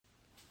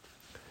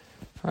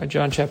All right,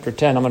 John chapter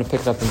 10, I'm going to pick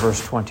it up in verse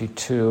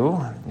 22,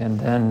 and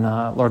then,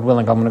 Lord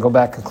willing, I'm going to go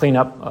back and clean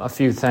up a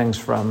few things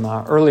from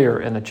earlier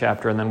in the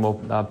chapter, and then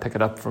we'll pick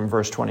it up from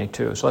verse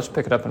 22. So let's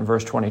pick it up in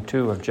verse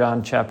 22 of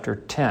John chapter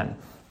 10.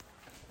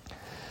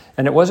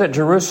 And it was at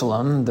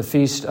Jerusalem, the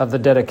feast of the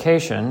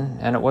dedication,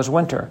 and it was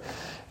winter,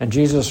 and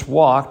Jesus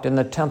walked in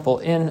the temple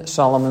in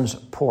Solomon's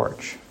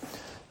porch.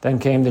 Then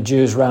came the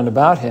Jews round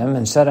about him,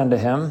 and said unto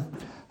him,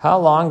 How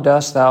long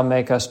dost thou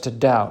make us to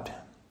doubt?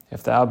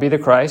 If thou be the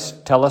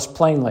Christ, tell us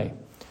plainly.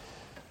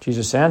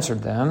 Jesus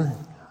answered them,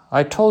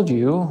 I told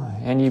you,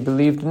 and ye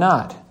believed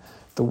not.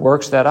 The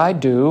works that I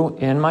do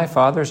in my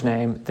Father's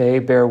name, they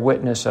bear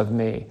witness of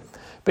me.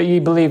 But ye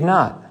believe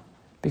not,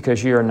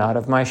 because ye are not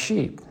of my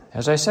sheep,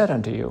 as I said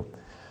unto you.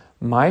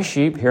 My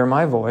sheep hear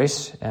my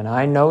voice, and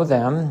I know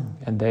them,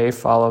 and they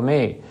follow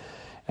me.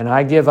 And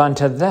I give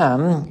unto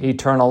them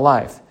eternal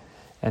life,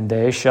 and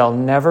they shall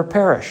never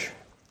perish,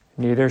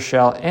 neither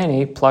shall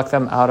any pluck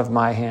them out of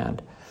my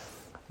hand.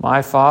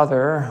 My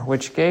Father,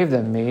 which gave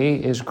them me,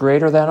 is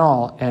greater than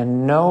all,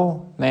 and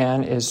no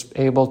man is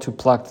able to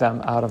pluck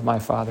them out of my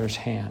Father's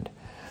hand.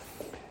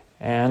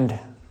 I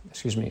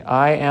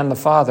and the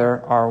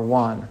Father are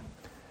one.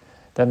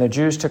 Then the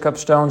Jews took up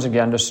stones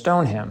again to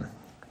stone him.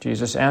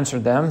 Jesus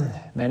answered them,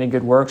 Many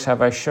good works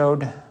have I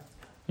showed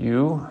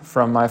you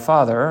from my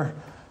Father.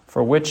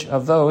 For which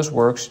of those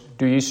works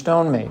do ye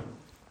stone me?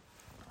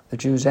 The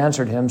Jews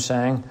answered him,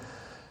 saying,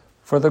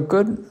 For a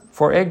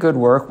good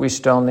work we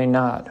stone thee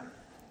not,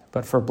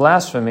 but for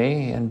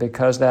blasphemy, and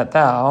because that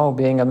thou,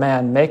 being a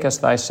man,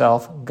 makest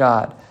thyself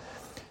God.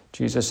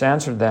 Jesus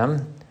answered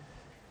them,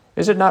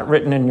 Is it not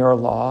written in your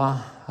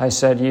law, I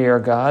said ye are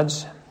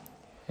gods?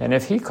 And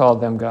if he called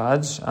them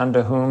gods,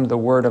 unto whom the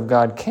word of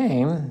God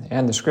came,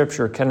 and the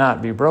scripture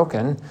cannot be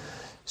broken,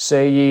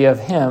 say ye of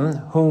him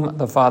whom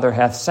the Father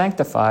hath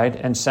sanctified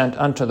and sent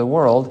unto the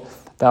world,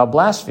 Thou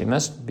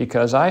blasphemest,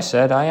 because I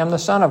said, I am the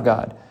Son of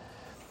God.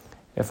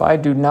 If I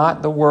do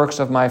not the works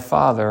of my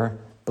Father,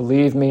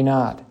 believe me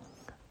not.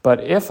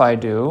 But if I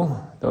do,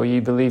 though ye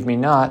believe me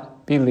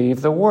not,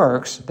 believe the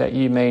works, that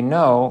ye may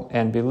know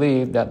and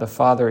believe that the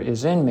Father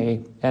is in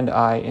me, and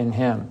I in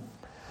him.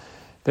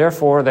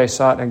 Therefore they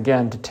sought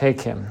again to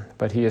take him,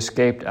 but he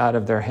escaped out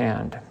of their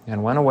hand,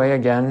 and went away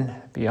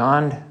again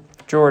beyond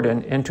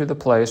Jordan into the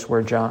place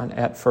where John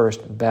at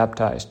first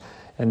baptized,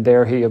 and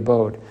there he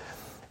abode.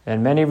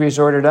 And many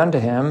resorted unto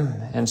him,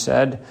 and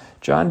said,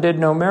 John did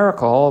no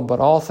miracle, but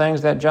all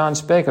things that John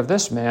spake of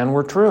this man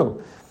were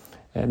true.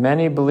 And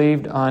many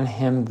believed on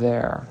him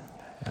there.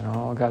 And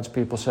all God's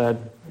people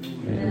said,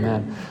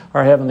 Amen.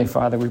 Our Heavenly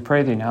Father, we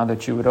pray thee now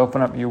that you would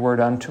open up your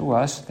word unto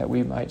us, that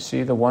we might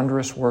see the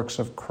wondrous works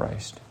of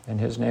Christ. In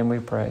his name we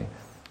pray.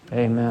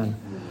 Amen.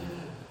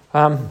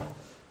 I'm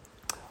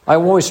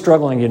always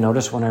struggling, you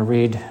notice, when I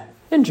read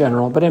in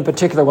general, but in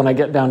particular when I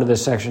get down to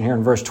this section here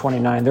in verse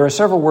 29. There are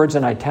several words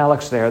in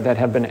italics there that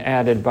have been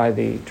added by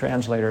the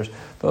translators.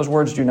 Those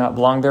words do not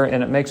belong there,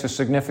 and it makes a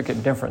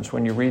significant difference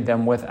when you read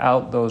them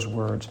without those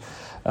words.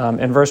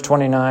 In verse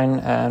 29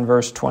 and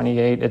verse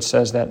 28, it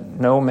says that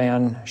no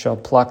man shall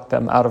pluck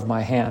them out of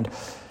my hand.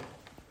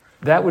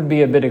 That would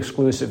be a bit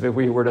exclusive if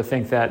we were to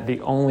think that the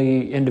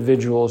only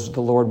individuals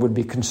the Lord would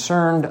be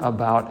concerned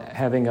about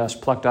having us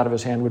plucked out of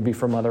his hand would be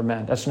from other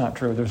men. That's not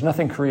true. There's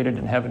nothing created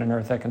in heaven and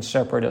earth that can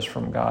separate us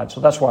from God.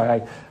 So that's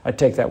why I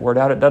take that word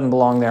out. It doesn't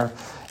belong there.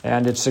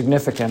 And it's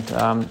significant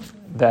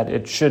that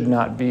it should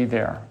not be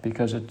there,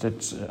 because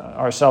it's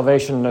our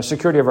salvation, the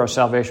security of our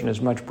salvation is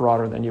much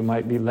broader than you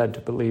might be led to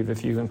believe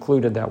if you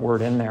included that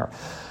word in there.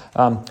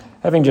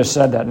 Having just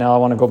said that, now I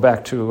want to go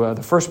back to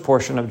the first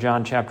portion of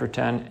John chapter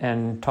 10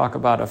 and talk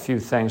about a few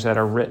things that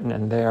are written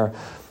in there.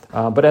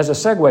 But as a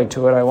segue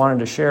to it, I wanted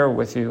to share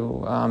with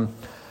you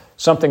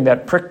something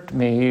that pricked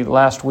me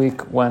last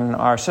week when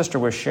our sister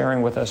was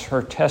sharing with us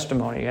her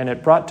testimony, and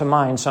it brought to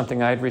mind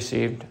something I had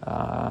received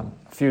a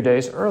few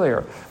days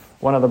earlier.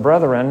 One of the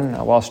brethren,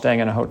 while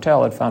staying in a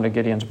hotel, had found a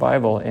Gideon's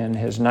Bible in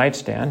his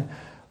nightstand,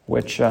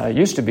 which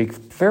used to be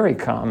very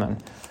common.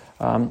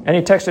 And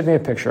he texted me a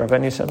picture of it,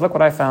 and he said, look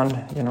what I found,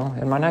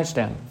 in my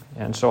nightstand.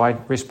 And so I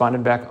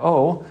responded back,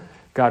 oh,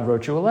 God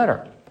wrote you a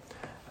letter.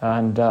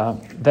 And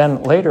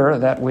then later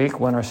that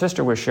week, when our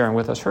sister was sharing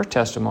with us her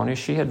testimony,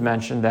 she had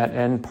mentioned that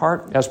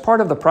as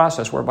part of the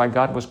process whereby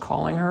God was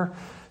calling her,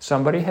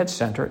 somebody had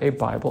sent her a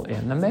Bible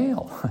in the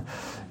mail,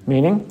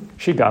 meaning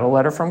she got a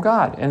letter from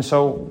God. And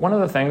so one of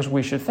the things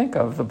we should think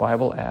of the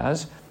Bible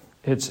as,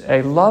 it's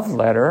a love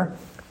letter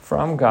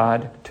from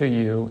God to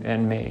you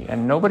and me.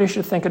 And nobody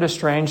should think it a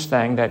strange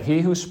thing that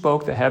he who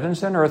spoke the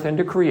heavens and earth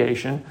into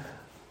creation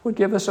would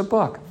give us a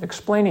book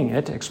explaining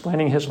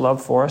his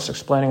love for us,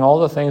 explaining all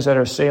the things that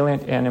are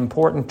salient and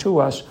important to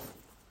us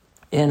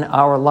in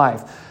our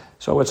life.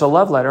 So it's a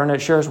love letter, and it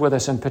shares with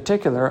us in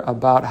particular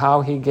about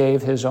how he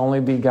gave his only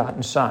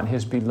begotten Son,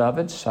 his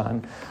beloved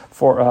Son,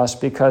 for us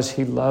because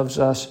he loves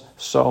us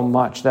so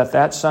much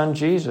that Son,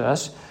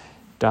 Jesus,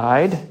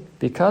 died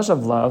because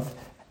of love,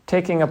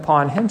 taking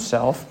upon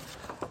himself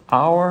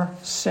our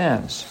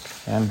sins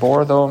and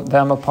bore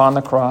them upon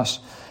the cross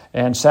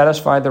and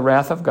satisfied the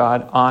wrath of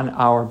God on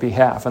our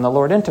behalf. And the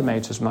Lord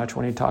intimates as much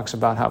when he talks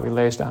about how he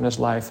lays down his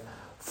life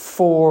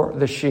for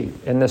the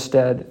sheep, in the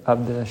stead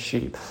of the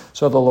sheep.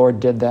 So the Lord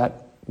did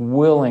that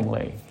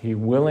willingly. He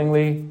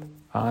willingly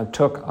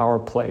took our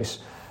place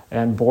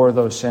and bore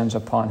those sins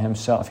upon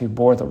himself. He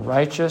bore the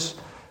righteous,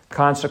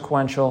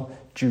 consequential,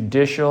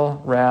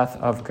 judicial wrath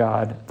of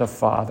God the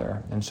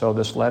Father. And so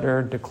this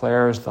letter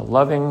declares the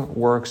loving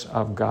works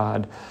of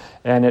God,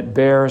 and it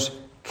bears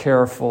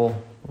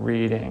careful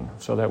reading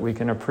so that we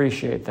can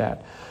appreciate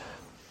that.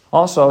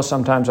 Also,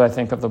 sometimes I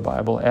think of the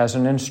Bible as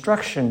an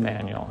instruction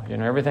manual. You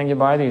know, everything you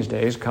buy these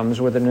days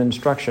comes with an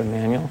instruction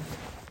manual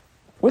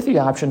with the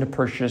option to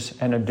purchase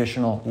an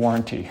additional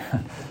warranty.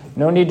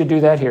 No need to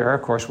do that here.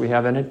 Of course, we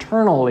have an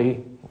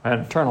eternal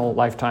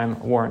lifetime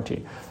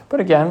warranty. But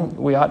again,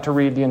 we ought to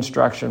read the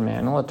instruction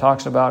manual. It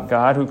talks about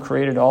God who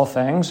created all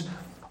things,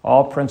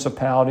 all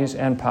principalities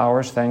and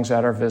powers, things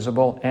that are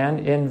visible and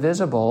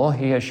invisible.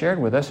 He has shared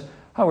with us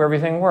how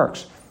everything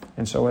works.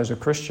 And so as a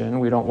Christian,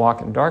 we don't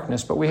walk in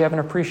darkness, but we have an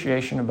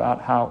appreciation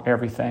about how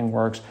everything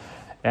works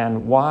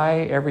and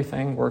why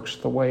everything works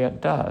the way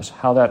it does.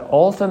 How that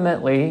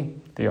ultimately,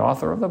 the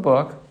author of the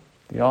book,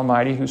 the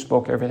Almighty who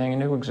spoke everything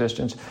into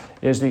existence,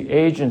 is the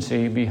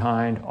agency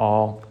behind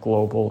all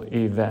global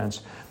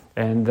events.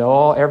 And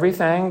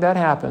everything that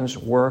happens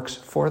works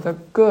for the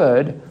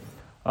good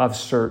of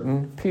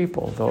certain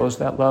people, those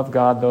that love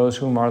God, those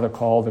whom are the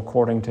called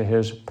according to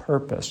his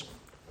purpose.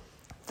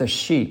 The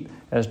sheep,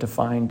 as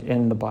defined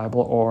in the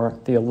Bible, or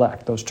the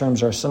elect. Those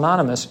terms are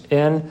synonymous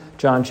in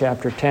John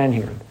chapter 10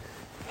 here.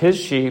 His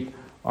sheep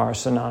are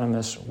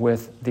synonymous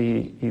with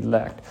the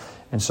elect.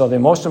 And so the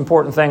most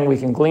important thing we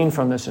can glean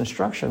from this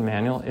instruction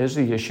manual is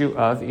the issue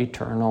of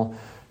eternal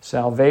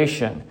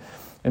salvation.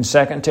 In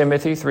 2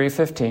 Timothy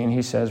 3:15,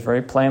 he says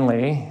very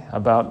plainly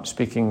about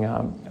speaking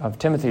of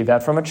Timothy,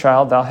 that from a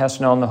child thou hast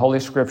known the Holy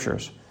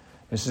Scriptures.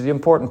 This is the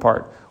important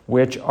part,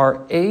 which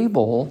are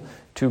able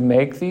to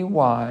make thee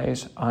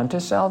wise unto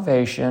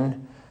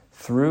salvation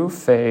through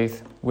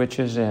faith which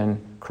is in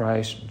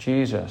Christ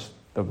Jesus.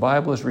 The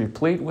Bible is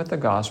replete with the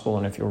gospel,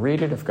 and if you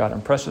read it, if God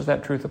impresses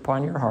that truth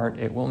upon your heart,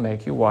 it will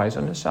make you wise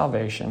unto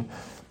salvation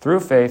through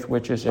faith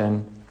which is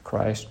in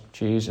Christ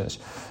Jesus.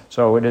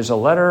 So it is a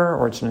letter,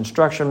 or it's an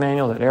instruction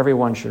manual that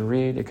everyone should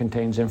read. It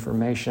contains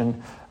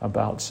information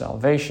about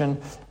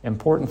salvation,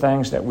 important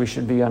things that we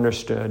should be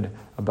understood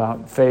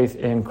about faith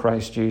in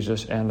Christ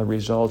Jesus and the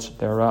results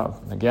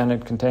thereof. Again,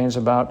 it contains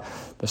about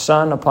the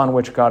Son upon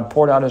which God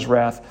poured out his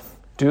wrath,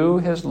 due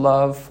his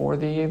love for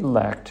the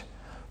elect,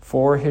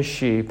 for his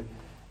sheep,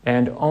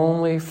 and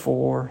only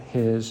for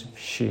his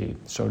sheep.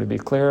 So to be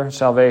clear,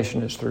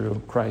 salvation is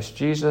through Christ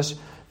Jesus.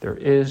 There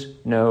is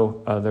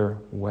no other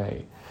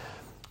way.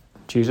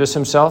 Jesus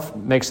himself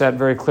makes that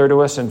very clear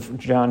to us in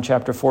John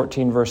chapter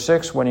 14, verse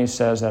 6, when he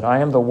says that I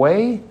am the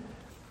way,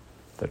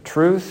 the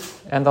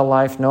truth, and the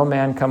life. No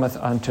man cometh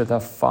unto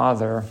the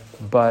Father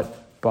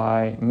but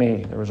by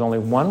me. There is only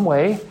one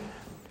way,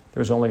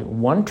 there is only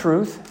one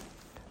truth,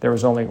 there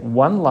is only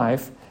one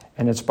life,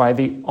 and it's by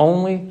the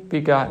only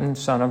begotten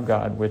Son of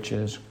God, which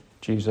is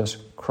Jesus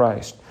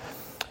Christ.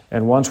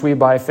 And once we,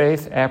 by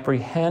faith,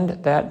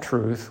 apprehend that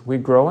truth, we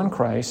grow in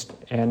Christ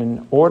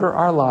and order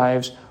our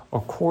lives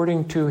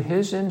according to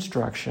his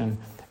instruction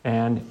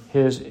and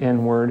his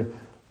inward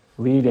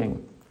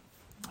leading.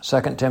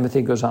 2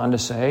 Timothy goes on to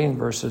say in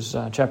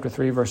chapter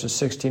 3, verses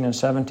 16 and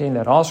 17,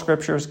 that all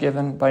Scripture is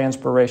given by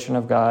inspiration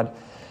of God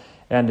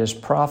and is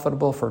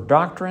profitable for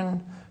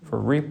doctrine, for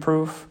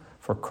reproof,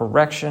 for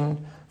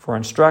correction, for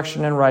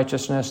instruction in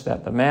righteousness,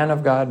 that the man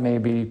of God may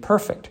be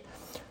perfect,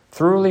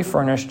 thoroughly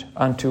furnished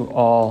unto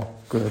all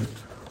good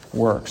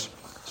works.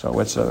 So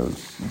it's an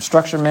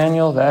instruction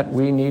manual that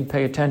we need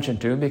pay attention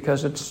to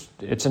because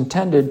it's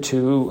intended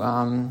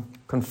to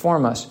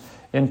conform us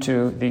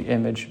into the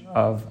image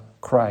of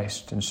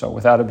Christ. And so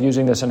without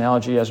abusing this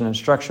analogy as an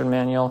instruction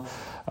manual,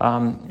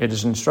 it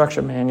is an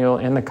instruction manual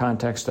in the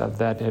context of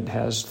that it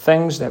has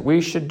things that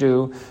we should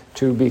do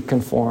to be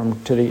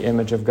conformed to the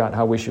image of God,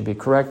 how we should be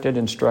corrected,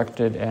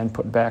 instructed, and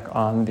put back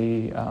on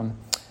the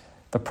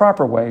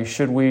proper way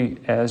should we,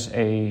 as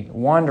a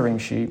wandering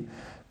sheep,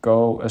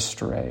 go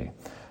astray.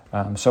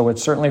 So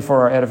it's certainly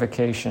for our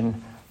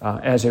edification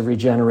as a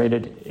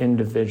regenerated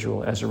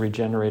individual, as a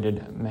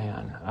regenerated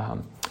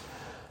man.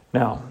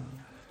 Now,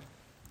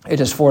 it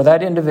is for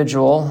that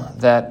individual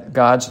that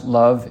God's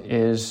love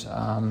is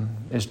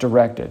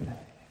directed.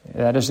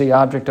 That is the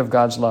object of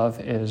God's love,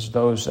 is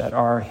those that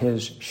are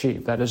his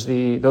sheep.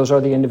 Those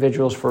are the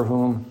individuals for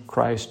whom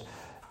Christ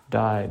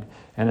died.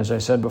 And as I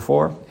said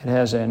before, it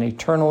has an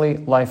eternally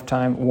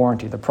lifetime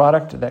warranty. The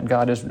product that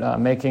God is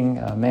making,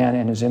 man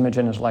in his image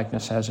and his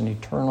likeness, has an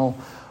eternal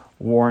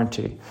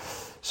warranty.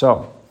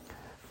 So,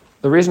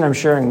 the reason I'm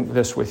sharing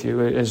this with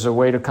you is a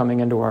way to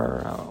coming into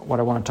what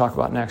I want to talk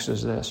about next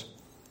is this.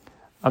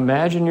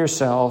 Imagine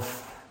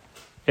yourself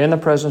in the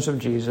presence of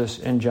Jesus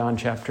in John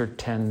chapter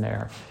 10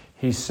 there.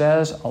 He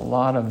says a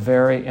lot of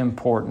very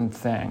important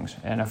things.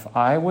 And if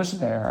I was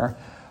there,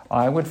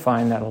 I would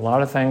find that a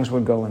lot of things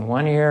would go in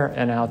one ear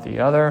and out the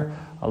other.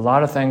 a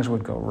lot of things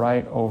would go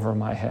right over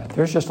my head.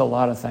 There's just a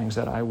lot of things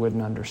that I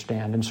wouldn't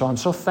understand. And so I'm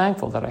so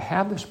thankful that I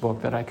have this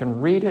book, that I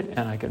can read it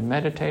and I can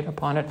meditate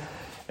upon it,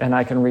 and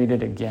I can read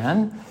it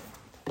again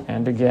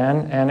and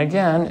again and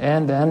again.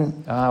 And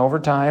then over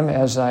time,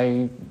 as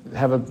I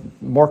have a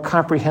more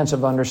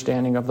comprehensive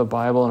understanding of the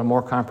Bible and a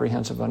more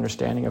comprehensive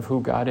understanding of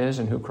who God is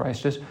and who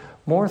Christ is,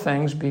 more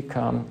things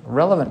become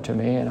relevant to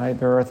me, and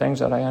there are things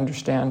that I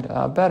understand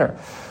better.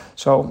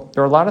 So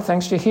there are a lot of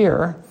things to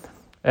hear,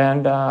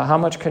 and how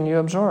much can you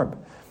absorb?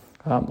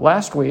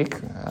 Last week,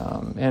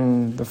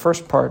 in the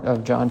first part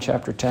of John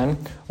chapter 10,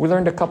 we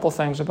learned a couple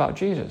things about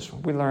Jesus.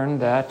 We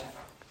learned that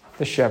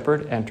the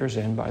shepherd enters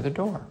in by the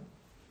door.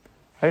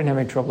 I didn't have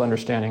any trouble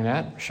understanding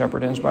that.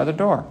 Shepherd enters by the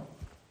door.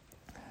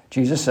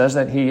 Jesus says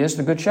that he is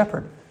the good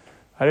shepherd.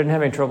 I didn't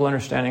have any trouble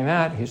understanding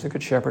that. He's the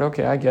good shepherd.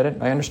 Okay, I get it.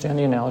 I understand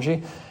the analogy.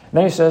 And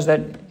then he says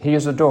that he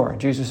is the door.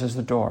 Jesus is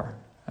the door.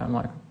 And I'm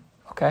like,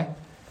 okay,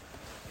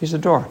 he's the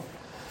door.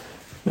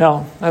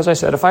 Now, as I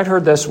said, if I'd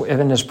heard this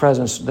in his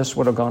presence, this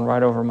would have gone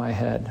right over my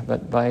head.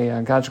 But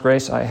by God's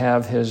grace, I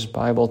have his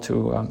Bible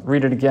to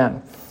read it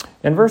again.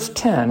 In verse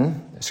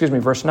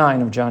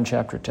 9 of John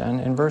chapter 10,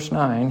 in verse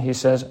 9, he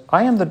says,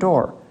 I am the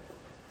door.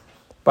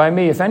 By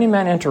me, if any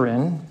man enter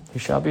in, he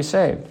shall be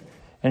saved,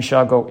 and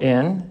shall go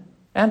in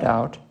and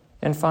out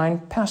and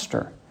find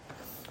pasture.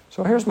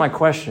 So here's my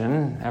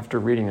question. After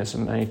reading this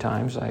many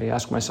times, I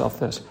ask myself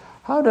this.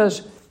 How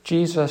does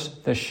Jesus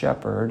the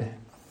shepherd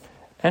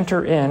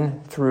enter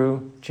in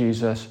through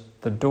Jesus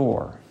the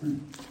door?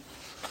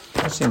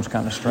 That seems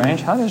kind of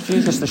strange. How does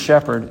Jesus the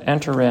shepherd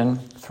enter in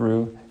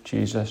through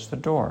Jesus the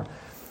door?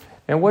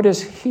 And what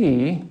is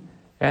he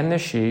and the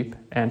sheep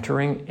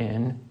entering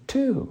in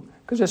to?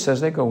 Because it says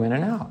they go in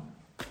and out.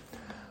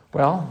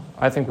 Well,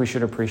 I think we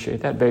should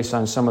appreciate that based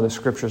on some of the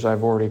scriptures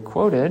I've already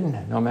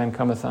quoted. No man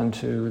cometh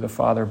unto the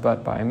Father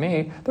but by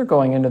me. They're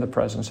going into the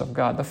presence of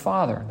God the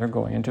Father. They're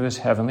going into his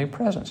heavenly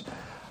presence.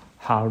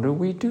 How do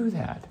we do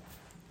that?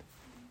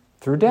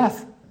 Through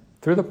death,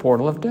 through the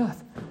portal of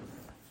death.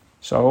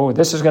 So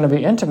this is going to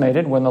be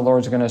intimated when the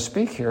Lord's going to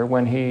speak here,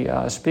 when he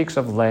speaks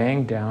of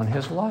laying down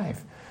his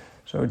life.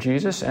 So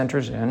Jesus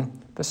enters in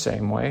the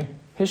same way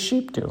his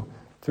sheep do,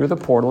 through the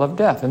portal of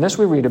death. And this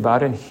we read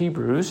about in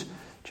Hebrews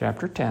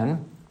chapter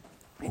 10.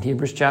 In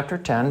Hebrews chapter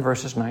 10,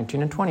 verses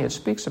 19 and 20, it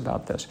speaks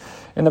about this.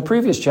 In the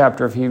previous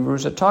chapter of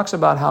Hebrews, it talks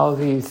about how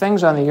the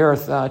things on the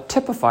earth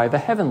typify the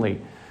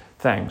heavenly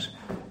things.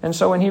 And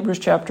so in Hebrews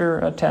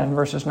chapter 10,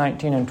 verses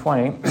 19 and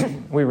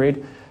 20, we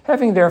read,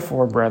 having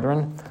therefore,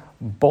 brethren,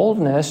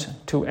 boldness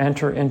to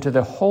enter into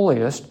the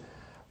holiest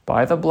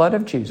by the blood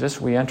of Jesus.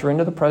 We enter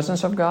into the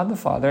presence of God the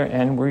Father,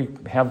 and we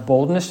have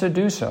boldness to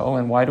do so.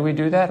 And why do we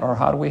do that? Or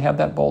how do we have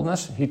that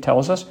boldness? He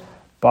tells us,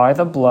 by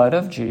the blood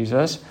of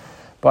Jesus,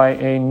 by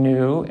a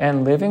new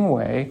and living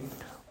way,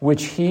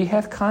 which he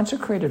hath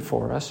consecrated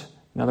for us.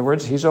 In other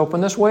words, he's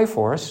opened this way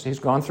for us. He's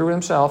gone through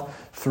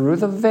himself, through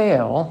the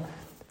veil,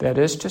 that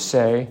is to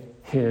say,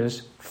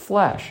 his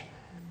flesh.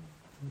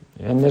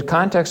 In the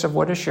context of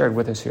what is shared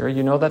with us here,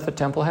 you know that the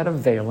temple had a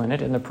veil in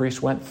it, and the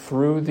priest went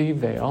through the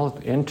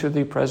veil into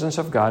the presence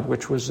of God,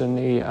 which was in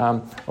the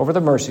over the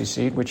mercy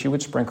seat, which he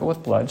would sprinkle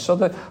with blood. So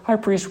the high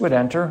priest would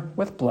enter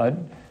with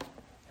blood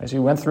as he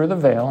went through the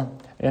veil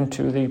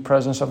into the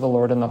presence of the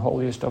Lord in the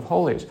holiest of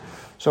holies.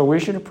 So we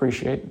should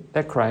appreciate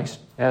that Christ,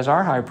 as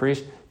our high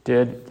priest,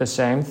 did the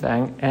same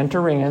thing,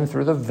 entering in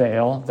through the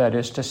veil, that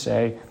is to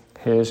say,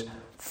 his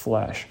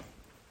flesh.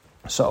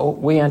 So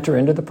we enter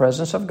into the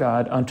presence of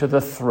God unto the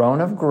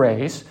throne of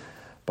grace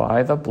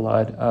by the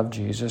blood of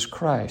Jesus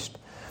Christ.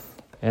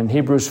 In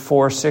Hebrews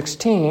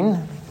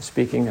 4:16,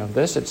 speaking of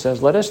this, it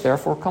says, let us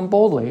therefore come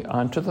boldly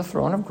unto the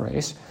throne of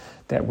grace,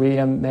 that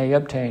we may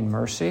obtain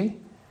mercy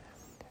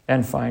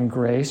and find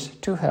grace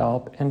to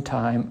help in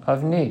time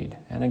of need.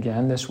 And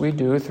again, this we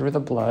do through the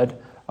blood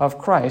of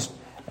Christ,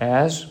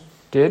 as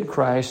did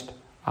Christ,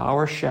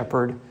 our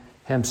shepherd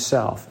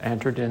himself,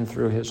 entered in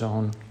through his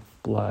own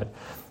blood.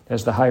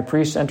 As the high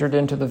priest entered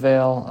into the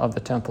veil of the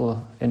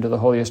temple, into the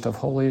holiest of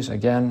holies,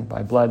 again,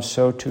 by blood,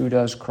 so too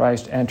does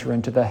Christ enter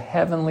into the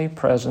heavenly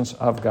presence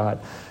of God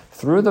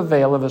through the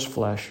veil of his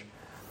flesh,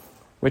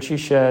 which he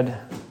shed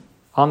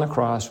on the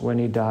cross when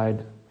he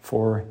died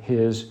for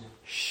his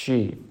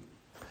sheep.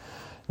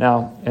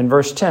 Now, in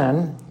verse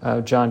 10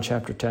 of John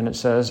chapter 10, it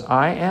says,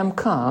 I am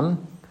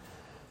come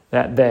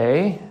that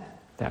they,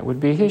 that would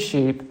be his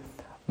sheep,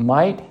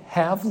 might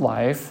have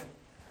life,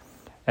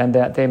 and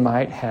that they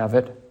might have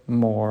it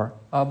more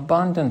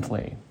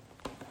abundantly.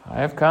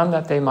 I have come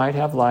that they might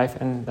have life,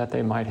 and that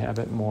they might have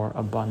it more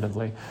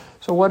abundantly.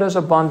 So what does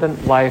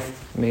abundant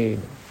life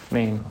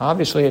mean?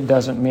 Obviously, it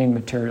doesn't mean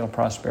material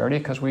prosperity,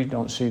 because we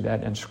don't see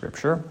that in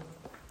Scripture.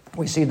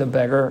 We see the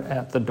beggar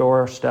at the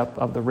doorstep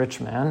of the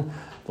rich man,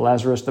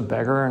 Lazarus the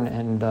beggar,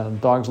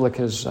 and dogs lick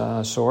his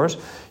sores.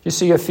 You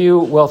see a few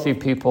wealthy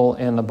people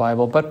in the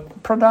Bible,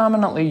 but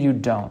predominantly you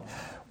don't.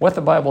 What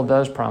the Bible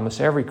does promise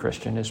every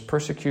Christian is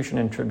persecution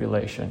and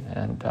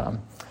tribulation,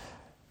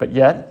 but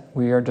yet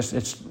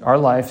our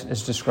life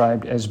is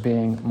described as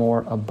being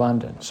more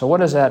abundant. So what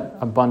does that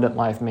abundant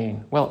life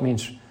mean? Well, it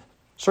means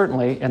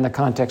Certainly, in the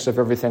context of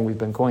everything we've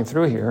been going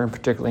through here, and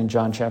particularly in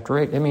John chapter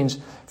 8, it means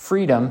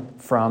freedom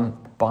from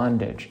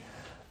bondage.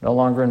 No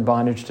longer in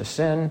bondage to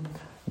sin,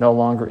 no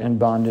longer in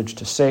bondage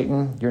to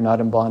Satan. You're not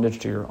in bondage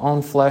to your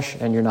own flesh,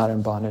 and you're not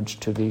in bondage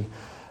to the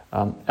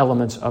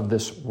elements of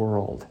this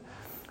world.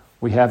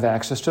 We have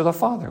access to the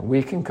Father.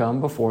 We can come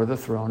before the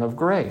throne of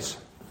grace.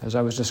 As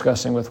I was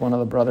discussing with one of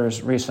the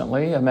brothers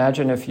recently,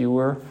 imagine if you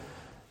were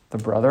the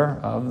brother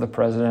of the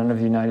President of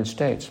the United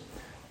States.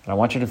 And I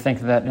want you to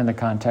think of that in the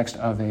context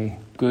of a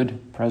good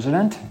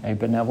president, a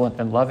benevolent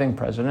and loving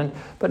president.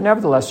 But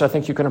nevertheless, I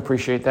think you can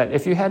appreciate that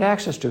if you had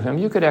access to him,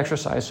 you could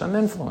exercise some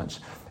influence.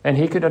 And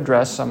he could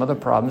address some of the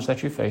problems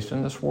that you face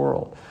in this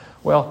world.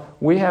 Well,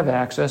 we have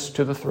access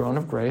to the throne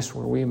of grace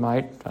where we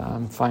might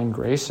find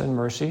grace and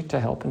mercy to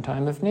help in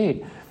time of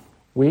need.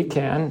 We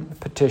can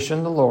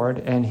petition the Lord,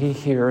 and he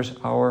hears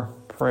our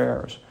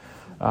prayers.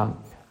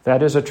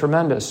 That is a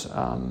tremendous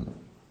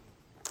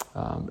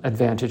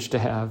advantage to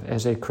have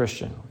as a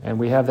Christian. And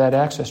we have that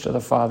access to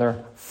the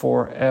Father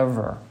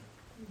forever.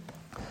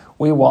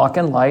 We walk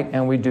in light,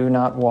 and we do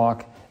not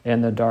walk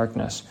in the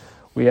darkness.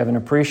 We have an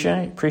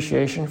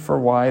appreciation for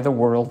why the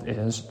world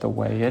is the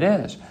way it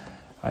is.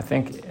 I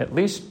think at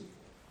least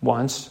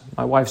once,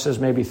 my wife says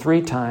maybe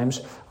 3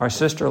 times, our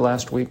sister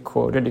last week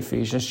quoted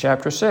Ephesians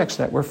chapter 6,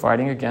 that we're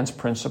fighting against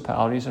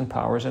principalities and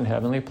powers in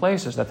heavenly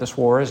places, that this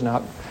war is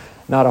not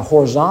a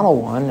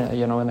horizontal one,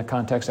 in the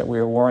context that we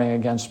are warring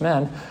against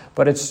men,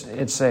 but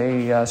it's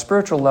a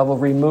spiritual level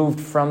removed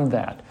from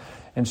that.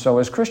 And so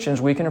as Christians,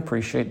 we can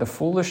appreciate the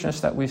foolishness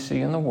that we see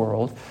in the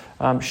world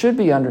should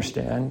be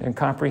understood and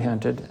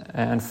comprehended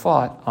and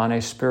fought on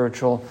a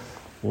spiritual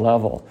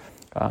level.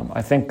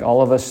 I think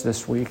all of us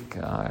this week,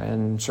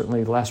 and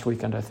certainly last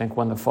weekend, I think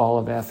when the fall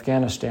of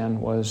Afghanistan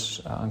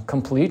was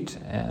complete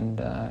and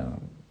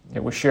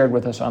it was shared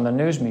with us on the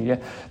news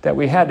media, that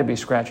we had to be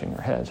scratching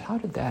our heads. How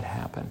did that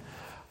happen?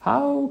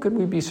 How could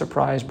we be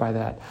surprised by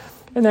that?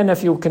 And then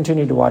if you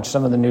continue to watch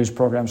some of the news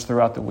programs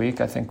throughout the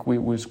week, I think we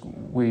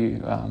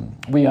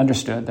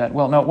understood that,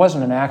 well, no, it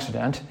wasn't an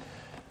accident.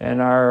 And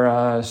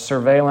our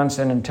surveillance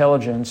and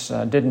intelligence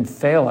didn't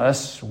fail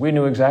us. We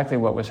knew exactly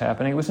what was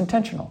happening. It was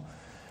intentional.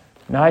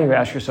 Now you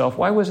ask yourself,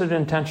 why was it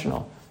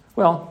intentional?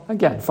 Well,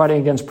 again, fighting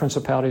against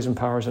principalities and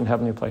powers in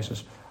heavenly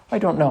places. I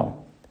don't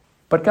know.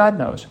 But God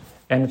knows.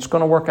 And it's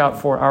going to work out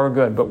for our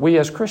good. But we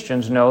as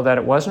Christians know that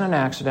it wasn't an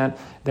accident,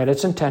 that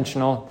it's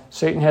intentional.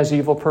 Satan has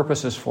evil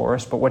purposes for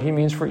us, but what he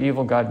means for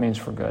evil, God means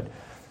for good.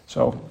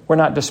 So we're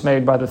not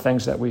dismayed by the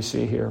things that we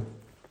see here.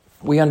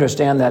 We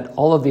understand that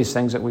all of these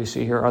things that we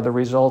see here are the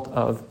result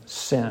of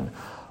sin.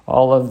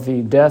 All of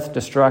the death,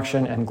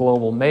 destruction, and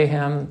global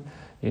mayhem,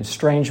 the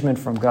estrangement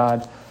from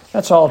God,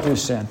 that's all due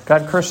sin.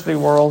 God cursed the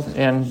world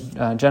in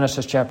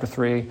Genesis chapter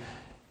 3,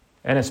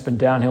 and it's been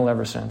downhill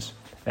ever since.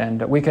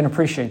 And we can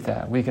appreciate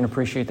that. We can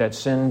appreciate that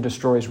sin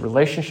destroys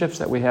relationships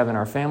that we have in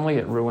our family.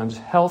 It ruins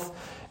health.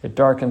 It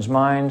darkens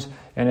minds.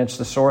 And it's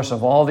the source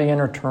of all the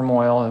inner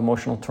turmoil,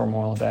 emotional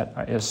turmoil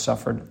that is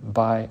suffered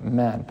by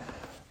men.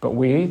 But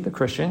we, the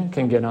Christian,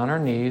 can get on our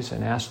knees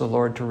and ask the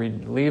Lord to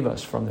relieve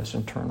us from this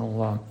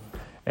internal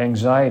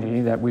anxiety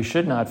that we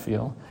should not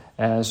feel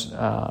as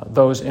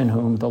those in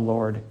whom the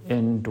Lord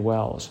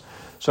indwells.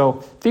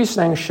 So these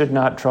things should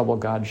not trouble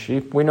God's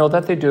sheep. We know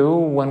that they do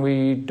when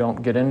we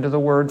don't get into the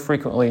Word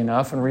frequently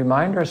enough and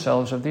remind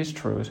ourselves of these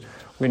truths.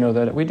 We know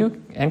that we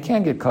do and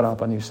can get caught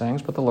up on these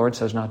things, but the Lord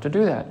says not to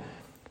do that.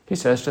 He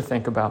says to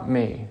think about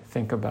me,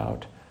 think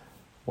about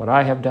what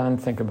I have done,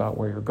 think about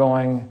where you're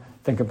going,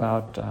 think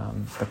about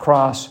the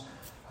cross,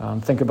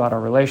 think about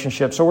our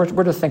relationship. So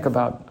we're to think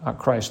about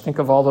Christ. Think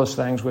of all those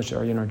things which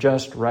are,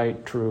 just,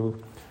 right,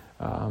 true,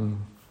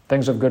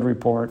 things of good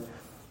report,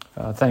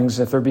 things,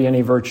 if there be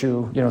any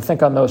virtue,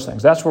 think on those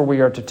things. That's where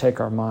we are to take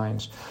our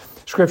minds.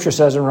 Scripture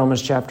says in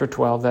Romans chapter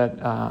 12 that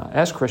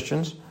as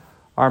Christians,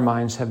 our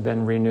minds have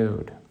been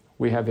renewed.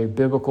 We have a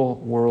biblical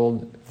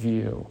world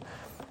view.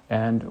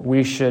 And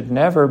we should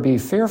never be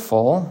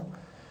fearful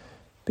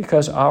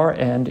because our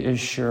end is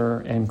sure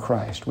in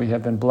Christ. We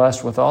have been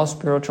blessed with all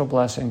spiritual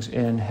blessings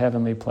in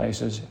heavenly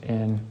places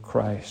in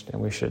Christ.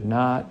 And we should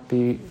not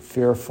be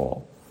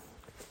fearful.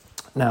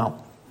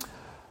 Now,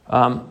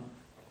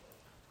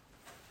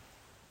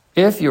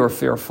 if you're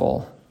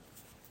fearful,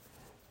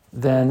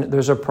 then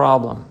there's a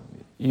problem.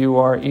 You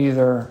are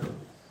either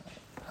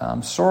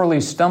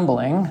sorely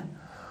stumbling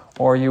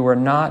or you are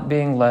not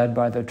being led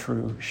by the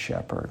true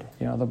shepherd.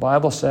 The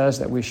Bible says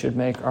that we should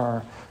make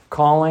our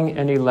calling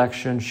and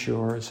election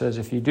sure. It says,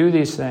 if you do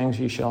these things,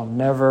 you shall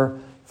never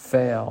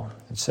fail.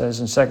 It says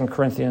in 2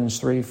 Corinthians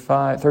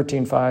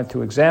 13:5,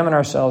 to examine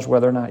ourselves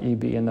whether or not ye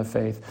be in the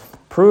faith.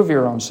 Prove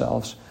your own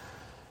selves.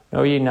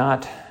 Know ye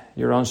not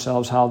your own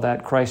selves how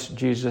that Christ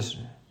Jesus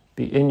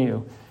be in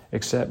you,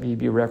 except ye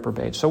be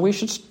reprobate. So we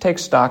should take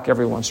stock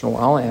every once in a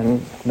while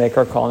and make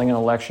our calling and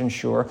election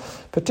sure,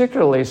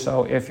 particularly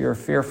so if you're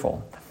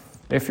fearful.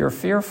 If you're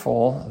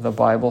fearful, the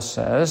Bible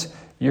says,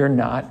 you're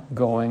not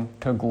going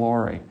to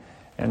glory.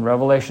 In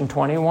Revelation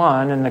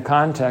 21, in the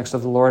context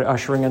of the Lord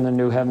ushering in the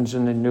new heavens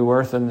and the new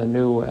earth and the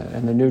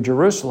new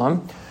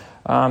Jerusalem,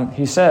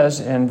 He says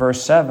in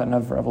verse 7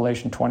 of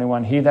Revelation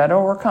 21, he that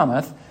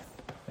overcometh,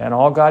 and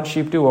all God's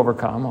sheep do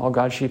overcome, all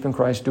God's sheep in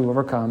Christ do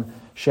overcome,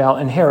 shall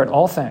inherit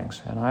all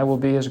things, and I will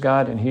be his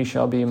God, and he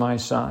shall be my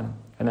son.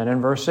 And then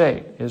in verse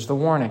 8 is the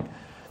warning.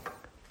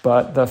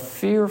 But the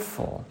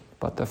fearful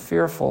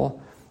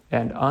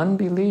and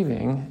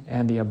unbelieving,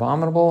 and the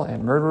abominable,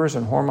 and murderers,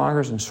 and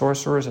whoremongers, and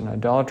sorcerers, and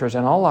idolaters,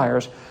 and all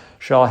liars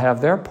shall have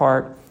their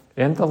part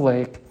in the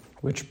lake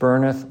which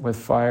burneth with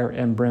fire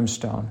and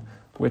brimstone,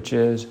 which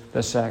is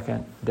the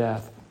second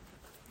death.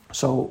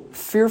 So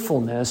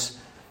fearfulness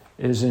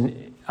is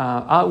an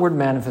outward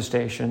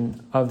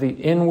manifestation of the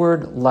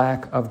inward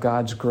lack of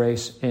God's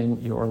grace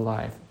in your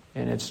life.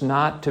 And it's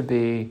not to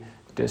be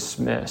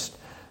dismissed.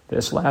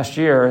 This last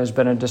year has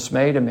been a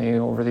dismay to me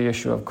over the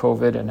issue of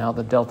COVID and now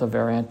the Delta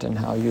variant and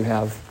how you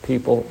have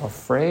people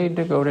afraid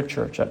to go to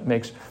church. That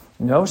makes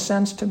no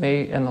sense to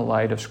me in the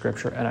light of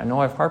Scripture. And I know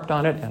I've harped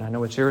on it, and I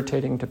know it's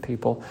irritating to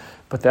people,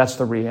 but that's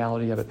the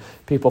reality of it.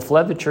 People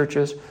fled the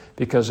churches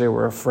because they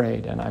were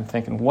afraid. And I'm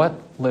thinking, what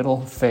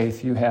little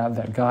faith you have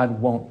that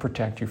God won't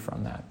protect you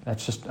from that.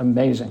 That's just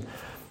amazing.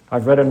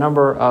 I've read a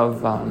number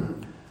of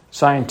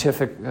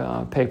scientific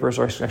papers,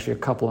 or actually a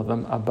couple of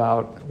them,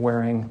 about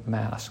wearing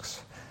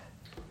masks.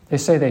 They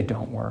say they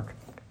don't work.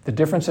 The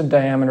difference in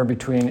diameter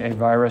between a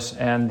virus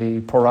and the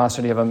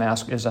porosity of a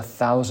mask is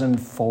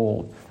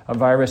 1,000-fold. A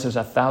virus is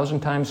 1,000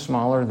 times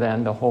smaller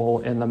than the hole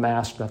in the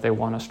mask that they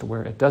want us to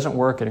wear. It doesn't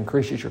work. It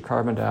increases your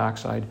carbon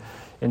dioxide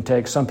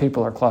intake. Some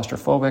people are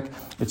claustrophobic.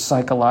 It's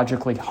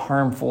psychologically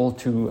harmful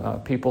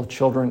to people,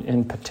 children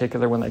in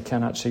particular, when they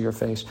cannot see your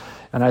face.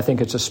 And I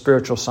think it's a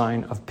spiritual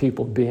sign of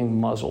people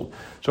being muzzled.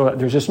 So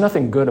there's just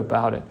nothing good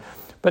about it.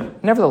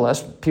 But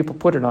nevertheless, people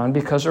put it on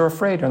because they're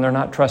afraid and they're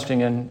not trusting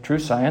in true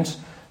science.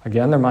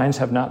 Again, their minds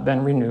have not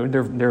been renewed.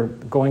 They're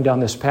going down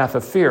this path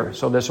of fear.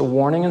 So there's a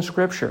warning in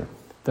Scripture.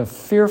 The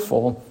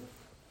fearful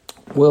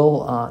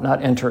will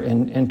not enter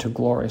into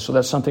glory. So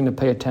that's something to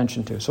pay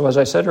attention to. So as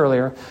I said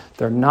earlier,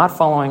 they're not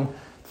following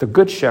the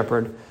Good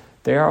Shepherd.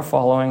 They are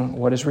following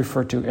what is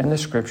referred to in the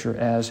Scripture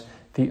as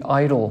the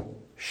idol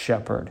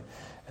shepherd.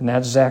 And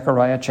that's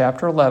Zechariah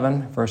chapter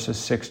 11, verses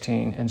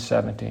 16 and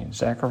 17.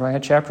 Zechariah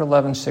chapter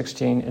 11,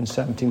 16 and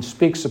 17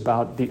 speaks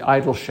about the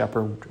idol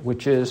shepherd,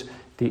 which is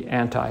the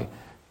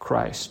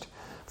Antichrist.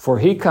 For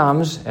he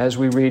comes, as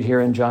we read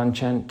here in John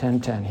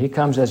 10:10, he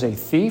comes as a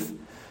thief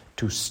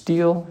to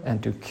steal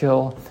and to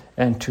kill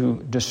and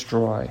to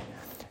destroy.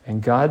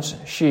 And God's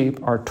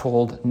sheep are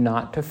told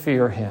not to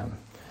fear him,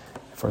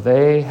 for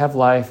they have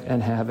life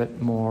and have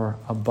it more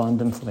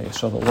abundantly.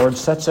 So the Lord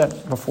sets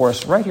that before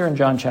us right here in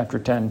John chapter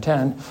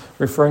 10:10,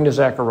 referring to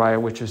Zechariah,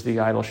 which is the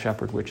idol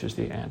shepherd, which is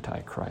the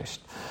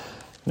Antichrist.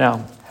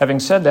 Now, having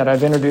said that,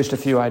 I've introduced a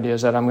few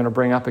ideas that I'm going to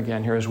bring up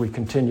again here as we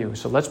continue.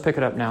 So let's pick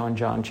it up now in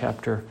John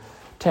chapter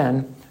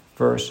 10,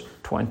 verse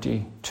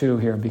 22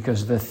 here,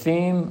 because the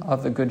theme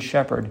of the Good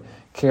Shepherd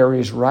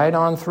carries right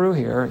on through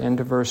here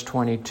into verse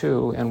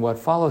 22 and what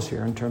follows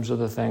here in terms of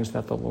the things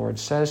that the Lord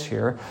says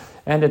here.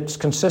 And it's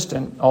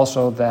consistent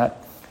also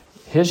that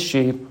his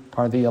sheep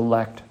are the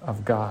elect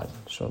of God.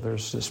 So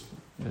there's this,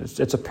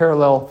 it's a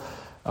parallel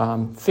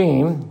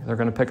theme. They're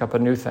going to pick up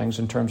on new things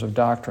in terms of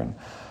doctrine.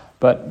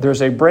 But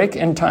there's a break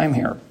in time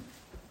here.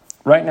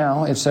 Right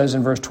now, it says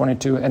in verse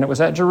 22, and it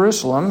was at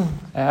Jerusalem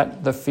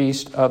at the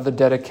feast of the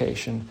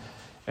dedication,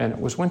 and it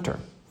was winter.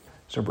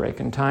 There's a break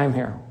in time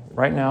here.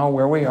 Right now,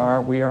 where we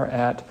are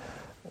at,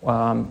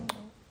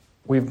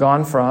 we've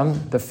gone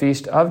from the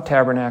Feast of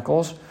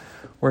Tabernacles,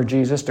 where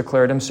Jesus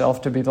declared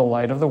himself to be the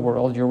light of the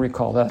world. You'll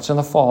recall that's in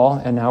the fall,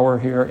 and now we're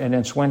here and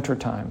it's winter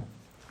time.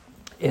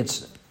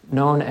 It's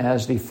known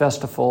as the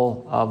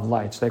Festival of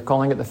Lights. They're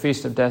calling it the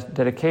Feast of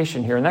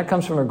Dedication here, and that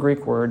comes from a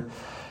Greek word,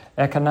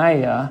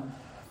 ekanaia,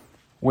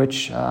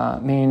 which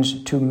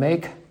means to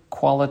make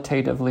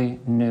qualitatively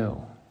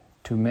new.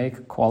 To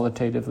make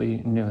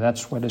qualitatively new.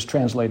 That's what is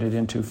translated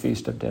into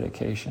Feast of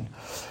Dedication.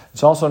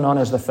 It's also known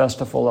as the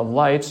Festival of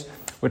Lights,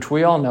 which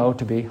we all know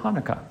to be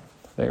Hanukkah.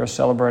 They are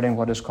celebrating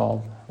what is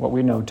called, what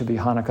we know to be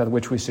Hanukkah,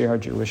 which we see our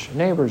Jewish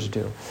neighbors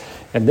do.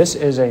 And this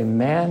is a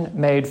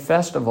man-made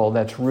festival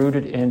that's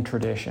rooted in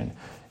tradition.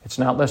 It's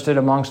not listed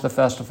amongst the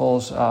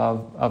festivals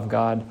of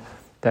God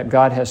that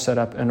God has set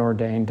up and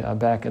ordained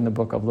back in the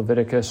book of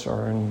Leviticus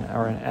or in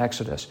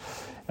Exodus.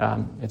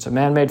 It's a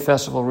man-made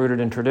festival rooted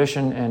in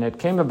tradition, and it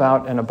came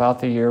about in about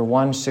the year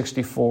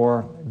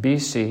 164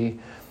 BC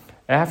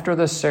after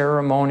the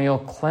ceremonial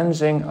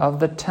cleansing of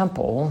the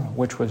temple,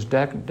 which was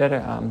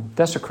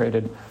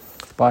desecrated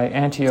by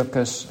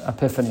Antiochus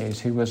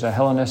Epiphanes. He was a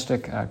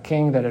Hellenistic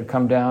king that had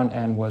come down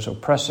and was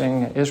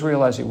oppressing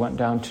Israel as he went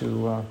down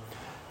to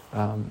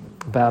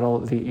battle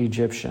the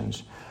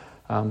Egyptians.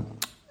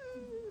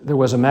 There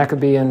was a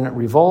Maccabean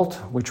revolt,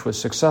 which was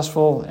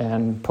successful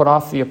and put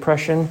off the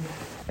oppression.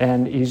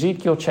 And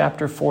Ezekiel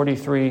chapter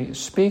 43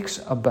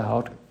 speaks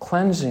about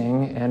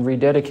cleansing and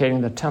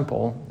rededicating the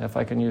temple, if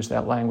I can use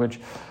that language,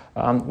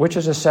 which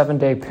is a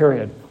 7-day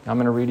period. I'm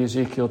going to read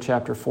Ezekiel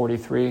chapter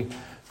 43,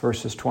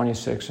 verses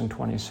 26 and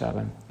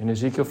 27. In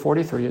Ezekiel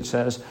 43 it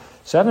says,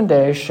 7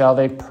 days shall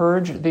they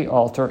purge the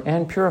altar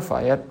and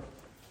purify it,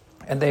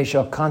 and they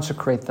shall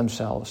consecrate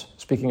themselves,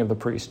 speaking of the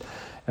priest.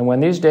 And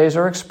when these days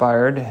are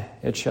expired,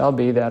 it shall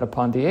be that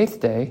upon the 8th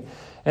day,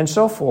 and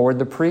so forward,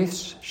 the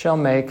priests shall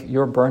make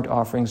your burnt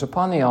offerings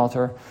upon the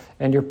altar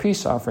and your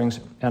peace offerings,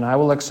 and I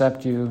will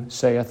accept you,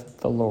 saith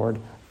the Lord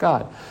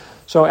God.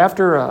 So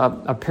after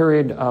a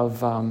period of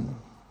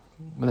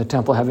the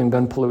temple having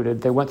been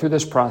polluted, they went through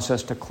this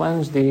process to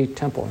cleanse the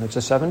temple. And it's a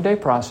 7-day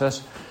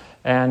process.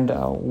 And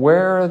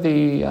where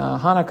the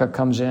Hanukkah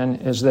comes in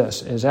is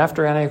this, is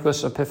after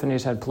Antiochus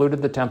Epiphanes had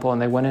polluted the temple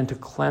and they went in to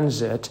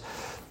cleanse it,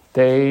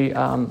 they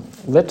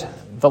lit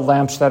the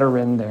lamps that are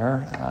in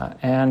there,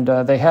 and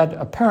they had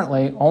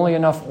apparently only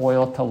enough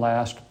oil to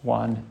last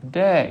 1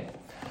 day.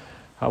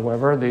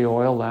 However, the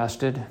oil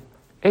lasted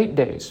 8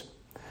 days.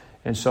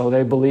 And so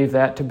they believe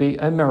that to be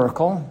a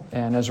miracle,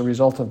 and as a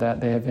result of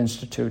that, they have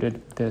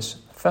instituted this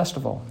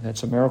festival.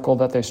 It's a miracle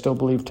that they still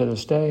believe to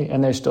this day,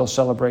 and they still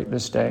celebrate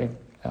this day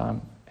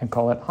and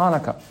call it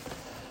Hanukkah.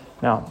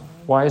 Now,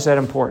 why is that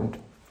important?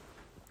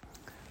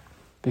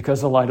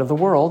 Because the light of the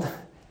world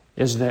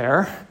is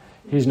there.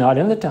 He's not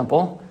in the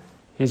temple.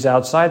 He's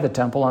outside the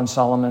temple on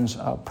Solomon's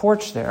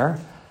porch there.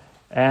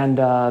 And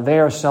they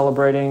are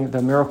celebrating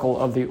the miracle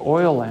of the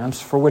oil lamps,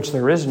 for which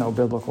there is no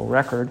biblical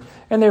record.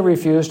 And they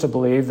refuse to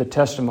believe the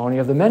testimony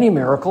of the many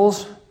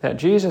miracles that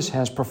Jesus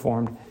has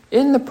performed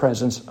in the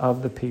presence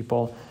of the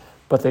people.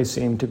 But they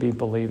seem to be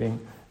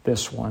believing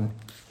this one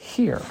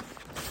here.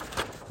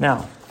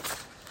 Now,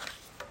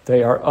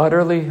 they are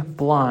utterly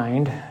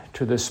blind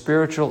to the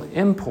spiritual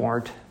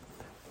import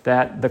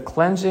that the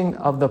cleansing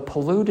of the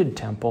polluted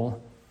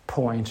temple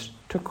points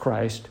to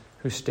Christ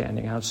who's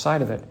standing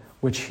outside of it,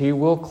 which he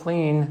will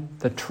clean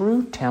the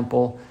true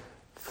temple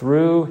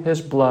through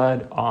his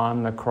blood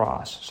on the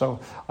cross. So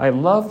I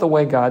love the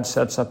way God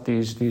sets up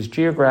these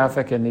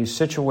geographic and these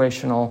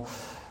situational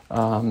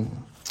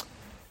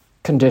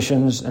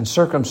conditions and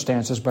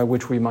circumstances by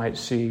which we might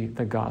see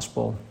the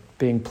gospel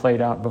being played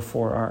out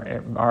before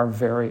our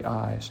very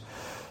eyes.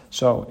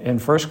 So in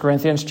 1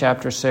 Corinthians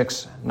chapter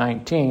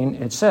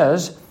 6:19, it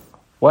says,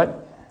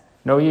 "What?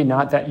 Know ye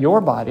not that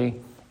your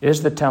body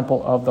is the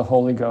temple of the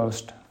Holy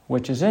Ghost,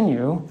 which is in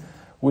you,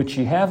 which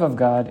ye have of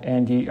God,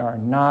 and ye are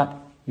not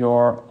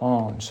your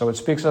own." So it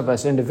speaks of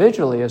us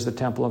individually as the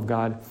temple of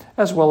God,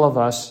 as well as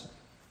us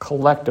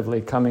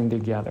collectively coming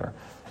together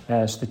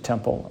as the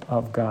temple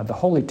of God, the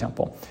holy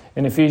temple.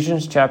 In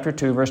Ephesians chapter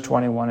 2, verse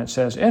 21, it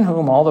says, "In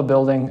whom all the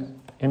building,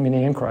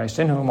 in Christ,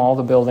 in whom all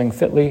the building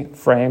fitly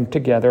framed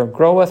together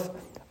groweth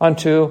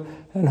unto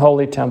an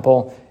holy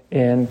temple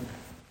in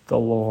the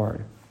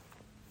Lord."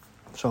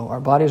 So our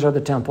bodies are the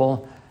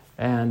temple,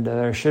 and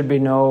there should be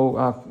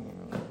no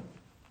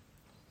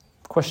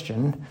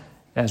question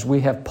as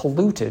we have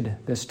polluted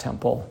this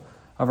temple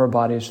of our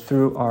bodies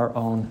through our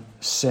own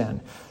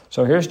sin.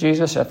 So here's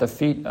Jesus at the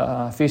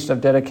Feast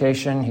of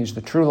Dedication. He's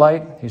the true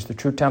light, he's the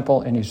true temple,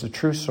 and he's the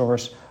true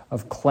source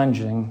of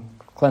cleansing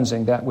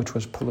that which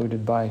was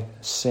polluted by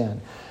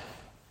sin.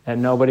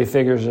 And nobody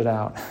figures it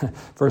out.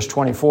 Verse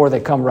 24, they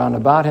come round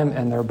about him,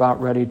 and they're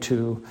about ready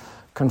to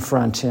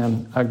confront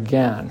him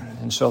again.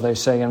 And so they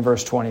say in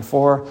verse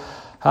 24,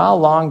 "How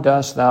long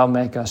dost thou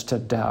make us to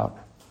doubt?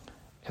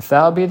 If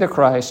thou be the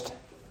Christ,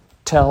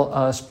 tell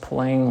us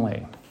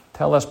plainly."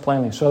 Tell us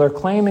plainly. So they're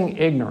claiming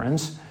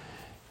ignorance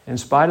in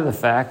spite of the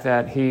fact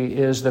that he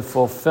is the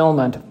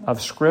fulfillment of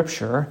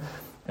Scripture.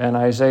 In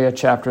Isaiah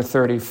chapter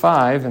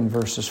 35, in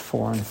verses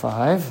 4 and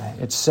 5,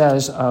 it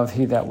says of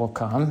he that will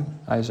come,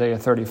 Isaiah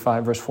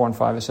 35, verse 4 and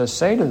 5, it says,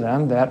 "Say to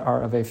them that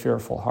are of a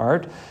fearful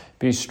heart,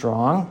 be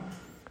strong,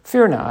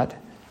 fear not.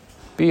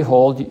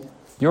 Behold,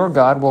 your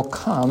God will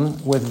come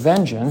with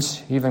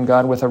vengeance, even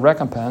God with a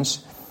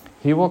recompense.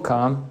 He will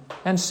come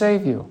and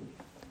save you.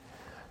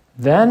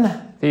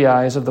 Then the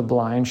eyes of the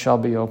blind shall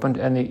be opened,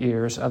 and the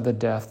ears of the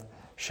deaf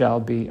shall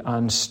be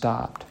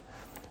unstopped.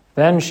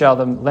 Then shall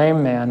the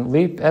lame man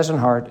leap as an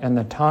hart, and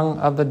the tongue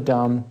of the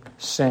dumb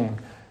sing."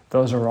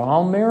 Those are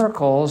all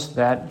miracles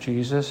that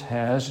Jesus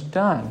has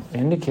done,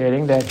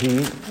 indicating that he,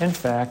 in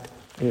fact,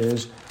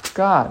 is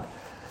God.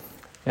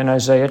 In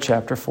Isaiah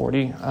chapter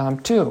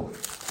 42.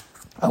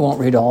 I won't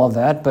read all of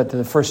that, but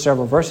the first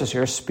several verses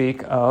here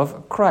speak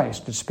of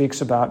Christ. It speaks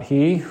about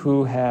he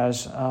who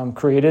has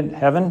created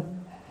heaven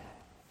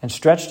and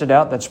stretched it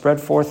out, that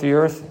spread forth the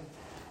earth,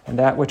 and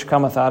that which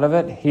cometh out of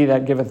it, he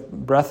that giveth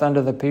breath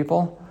unto the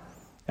people,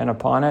 and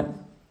upon it,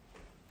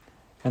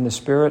 and the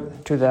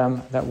Spirit to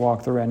them that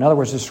walk therein. In other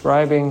words,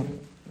 describing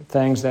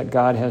things that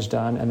God has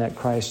done and that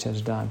Christ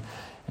has done.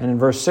 And in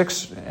verse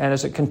 6, and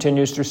as it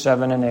continues through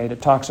 7 and 8,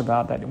 it talks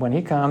about that when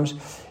he comes,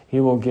 he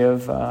will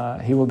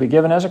be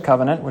given as a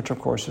covenant, which of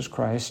course is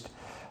Christ,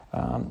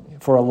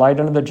 for a light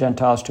unto the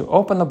Gentiles, to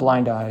open the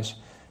blind eyes,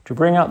 to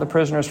bring out the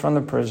prisoners from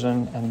the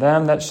prison, and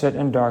them that sit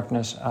in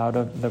darkness out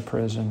of the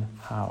prison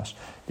house.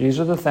 These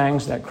are the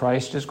things that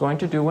Christ is going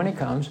to do when he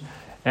comes.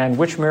 And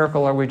which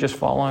miracle are we just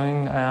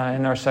following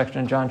in our section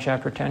in John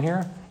chapter 10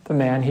 here? The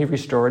man he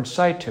restored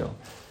sight to.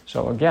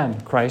 So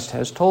again, Christ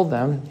has told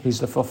them he's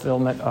the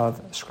fulfillment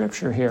of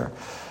Scripture here.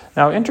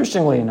 Now,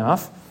 interestingly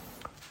enough,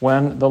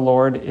 when the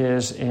Lord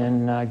is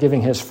in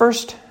giving his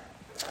first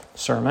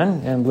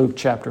sermon in Luke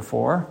chapter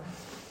 4,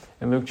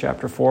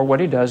 what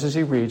he does is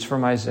he reads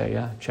from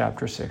Isaiah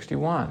chapter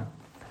 61.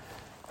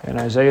 In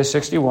Isaiah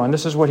 61,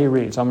 this is what he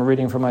reads. I'm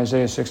reading from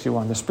Isaiah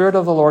 61. The Spirit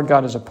of the Lord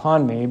God is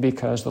upon me,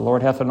 because the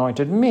Lord hath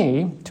anointed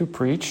me to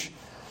preach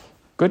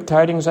good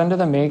tidings unto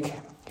the meek.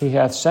 He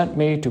hath sent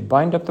me to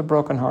bind up the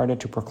brokenhearted,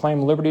 to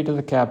proclaim liberty to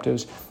the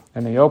captives,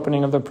 and the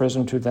opening of the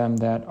prison to them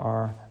that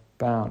are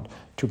bound,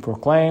 to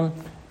proclaim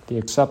the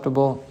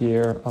acceptable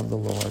year of the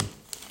Lord.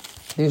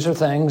 These are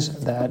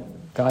things that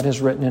God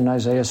has written in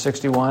Isaiah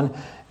 61,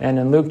 and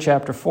in Luke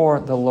chapter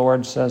 4, the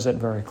Lord says it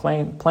very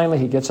plainly.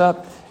 He gets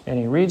up and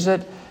he reads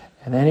it,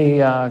 and then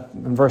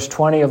in verse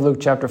 20 of Luke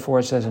chapter 4,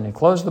 it says, and he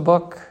closed the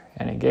book,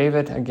 and he gave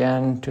it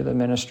again to the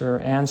minister,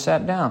 and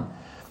sat down.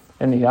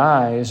 And the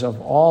eyes of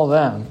all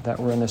them that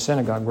were in the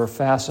synagogue were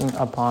fastened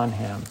upon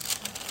him.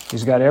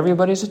 He's got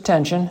everybody's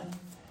attention,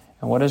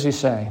 and what does he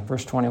say?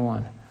 Verse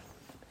 21,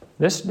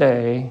 this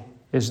day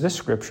is this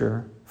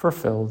scripture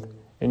fulfilled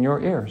in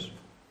your ears.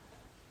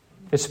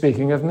 It's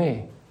speaking of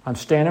me. I'm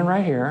standing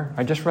right here.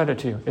 I just read it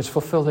to you. It's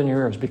fulfilled in your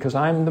ears because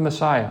I'm the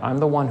Messiah. I'm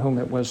the one whom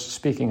it was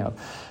speaking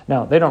of.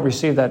 Now, they don't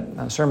receive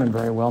that sermon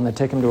very well, and they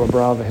take him to a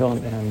brow of a hill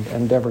and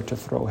endeavor to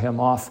throw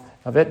him off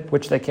of it,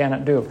 which they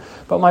cannot do.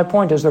 But my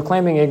point is they're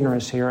claiming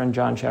ignorance here in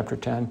John chapter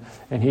 10,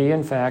 and he,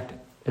 in fact,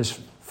 is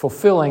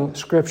fulfilling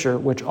Scripture,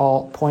 which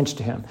all points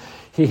to him.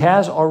 He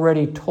has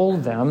already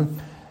told them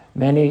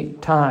many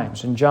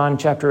times. In John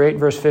chapter 8,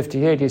 verse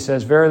 58, he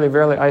says, verily,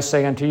 verily, I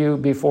say unto you,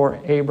 before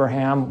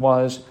Abraham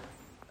was,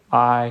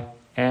 I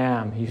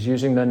am. He's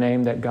using the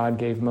name that God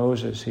gave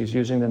Moses. He's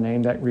using the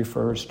name that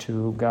refers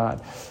to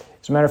God.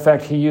 As a matter of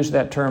fact, he used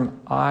that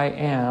term, I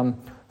am,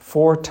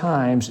 4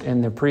 times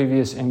in the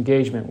previous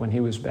engagement when he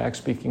was back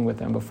speaking with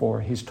them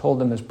before. He's told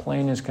them as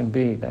plain as can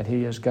be that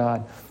he is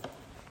God.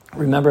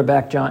 Remember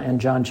back in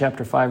John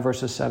chapter 5,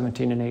 verses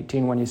 17 and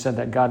 18, when he said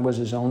that God was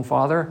his own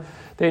Father?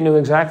 They knew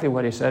exactly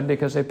what he said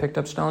because they picked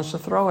up stones to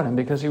throw at him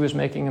because he was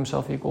making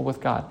himself equal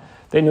with God.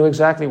 They knew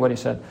exactly what he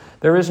said.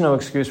 There is no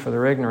excuse for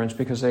their ignorance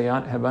because they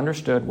have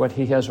understood what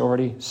he has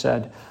already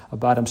said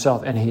about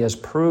himself, and he has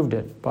proved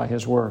it by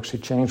his works. He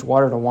changed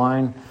water to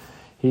wine.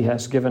 He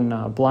has given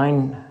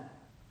blind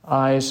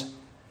eyes,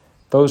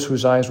 those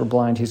whose eyes were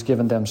blind, he's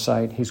given them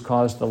sight. He's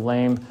caused the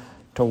lame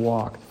to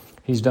walk.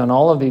 He's done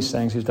all of these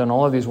things. He's done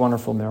all of these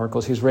wonderful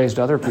miracles. He's raised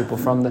other people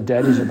from the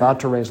dead. He's about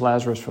to raise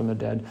Lazarus from the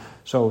dead.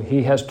 So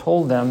he has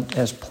told them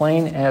as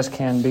plain as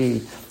can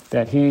be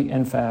that he,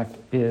 in fact,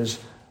 is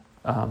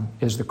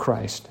the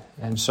Christ.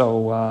 And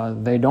so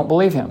they don't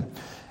believe him.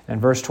 In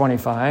verse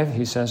 25,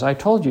 he says, I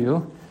told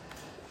you,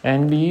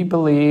 and ye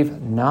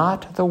believe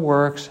not the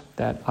works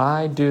that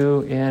I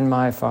do in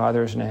my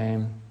Father's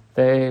name.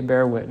 They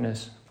bear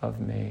witness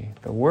of me.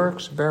 The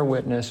works bear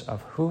witness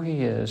of who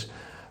he is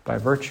by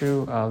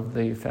virtue of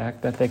the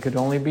fact that they could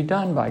only be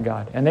done by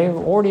God. And they've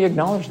already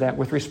acknowledged that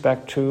with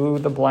respect to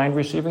the blind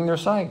receiving their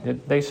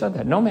sight. They said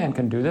that. No man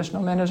can do this.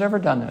 No man has ever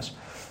done this.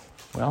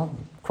 Well,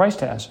 Christ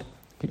has.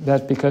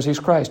 That's because he's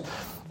Christ.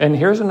 And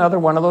here's another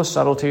one of those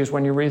subtleties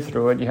when you read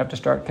through it. You have to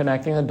start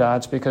connecting the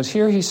dots because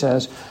here he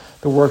says,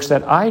 the works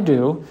that I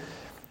do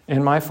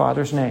in my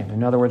Father's name.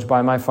 In other words,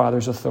 by my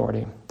Father's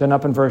authority. Then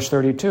up in verse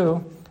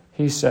 32,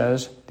 he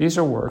says, these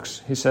are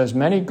works. He says,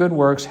 many good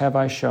works have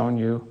I shown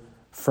you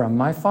from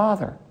my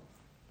Father.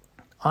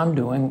 I'm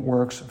doing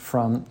works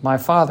from my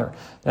Father.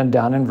 Then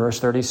down in verse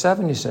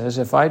 37, he says,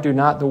 if I do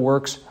not the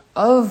works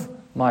of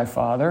my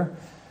Father,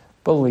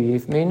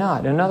 believe me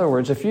not. In other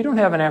words, if you don't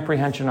have an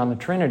apprehension on the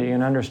Trinity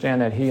and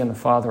understand that he and the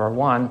Father are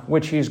one,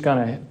 which he's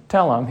going to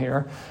tell them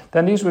here,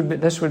 then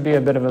this would be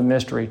a bit of a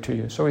mystery to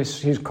you. So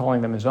he's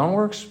calling them his own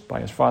works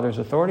by his Father's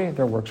authority.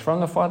 They're works from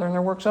the Father and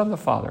they're works of the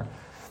Father.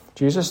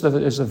 Jesus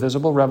is the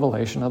visible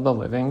revelation of the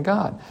living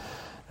God.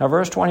 Now,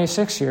 verse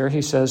 26 here,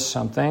 he says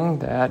something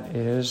that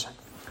is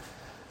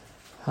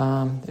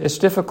it's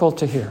difficult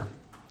to hear.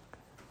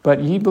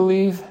 But ye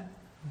believe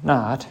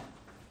not,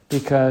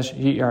 because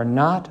ye are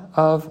not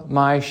of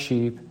my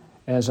sheep,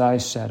 as I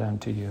said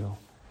unto you.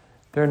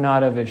 They're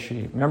not of his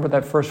sheep. Remember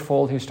that first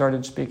fold he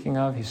started speaking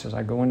of? He says,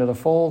 I go into the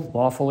fold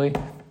lawfully,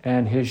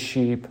 and his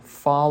sheep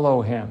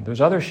follow him.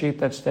 There's other sheep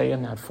that stay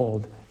in that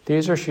fold.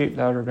 These are sheep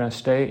that are going to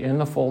stay in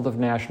the fold of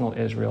national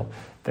Israel.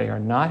 They are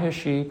not his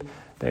sheep.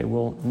 They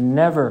will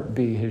never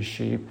be his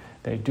sheep.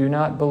 They do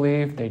not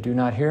believe. They do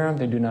not hear him.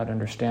 They do not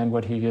understand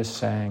what he is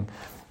saying.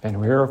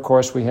 And here, of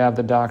course, we have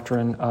the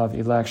doctrine of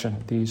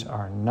election. These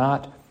are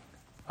not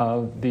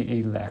of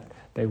the elect.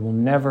 They will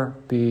never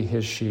be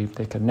his sheep.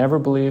 They can never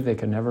believe. They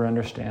can never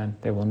understand.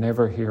 They will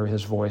never hear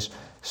his voice.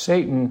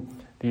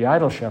 Satan, the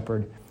idol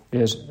shepherd,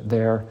 is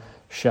their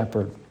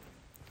shepherd.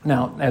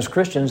 Now, as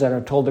Christians that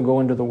are told to go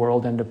into the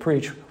world and to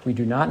preach, we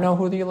do not know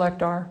who the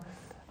elect are.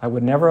 I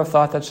would never have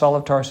thought that Saul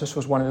of Tarsus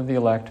was one of the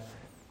elect.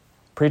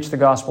 Preach the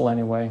gospel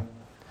anyway,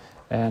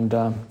 and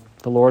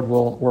the Lord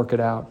will work it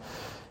out.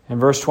 In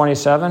verse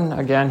 27,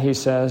 again, he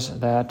says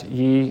that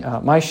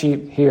my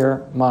sheep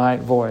hear my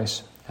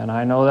voice, and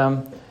I know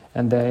them,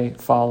 and they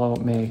follow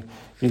me.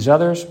 These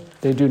others,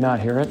 they do not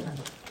hear it.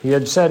 He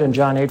had said in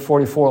John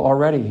 8:44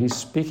 already, he's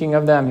speaking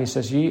of them. He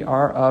says, ye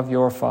are of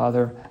your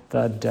father,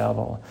 the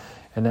devil.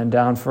 And then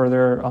down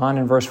further on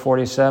in verse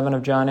 47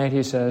 of John 8,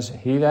 he says,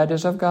 he that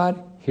is of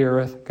God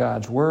heareth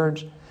God's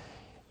words.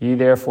 Ye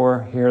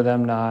therefore hear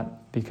them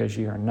not, because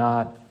ye are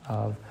not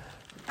of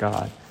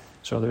God.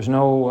 So there's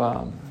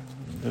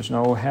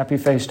no happy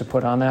face to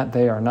put on that.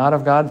 They are not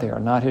of God. They are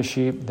not his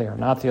sheep. They are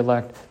not the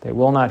elect. They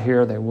will not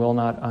hear. They will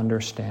not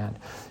understand.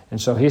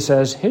 And so he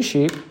says, his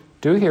sheep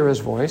do hear his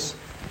voice.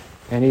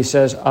 And he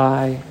says,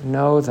 I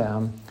know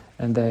them,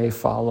 and they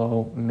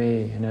follow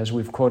me. And as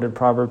we've quoted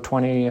Proverbs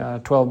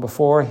 20:12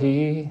 before,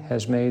 he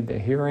has made the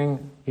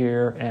hearing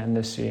ear and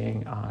the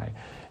seeing eye.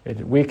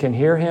 We can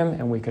hear him,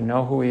 and we can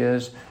know who he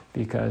is,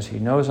 because he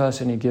knows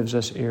us and he gives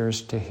us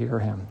ears to hear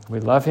him. We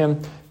love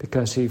him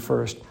because he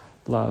first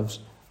loves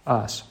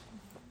us.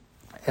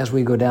 As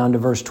we go down to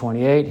verse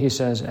 28, he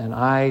says, and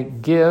I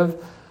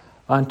give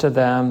unto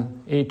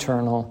them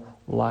eternal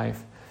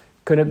life.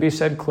 Could it be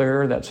said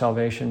clearer that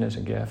salvation is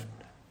a gift?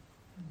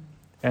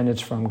 And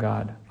it's from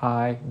God.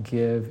 I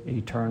give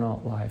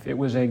eternal life. It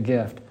was a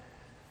gift.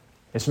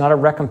 It's not a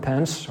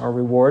recompense or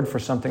reward for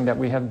something that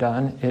we have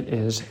done. It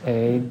is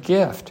a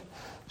gift.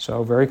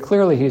 So very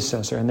clearly he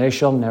says there, and they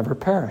shall never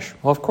perish.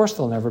 Well, of course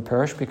they'll never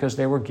perish, because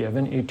they were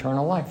given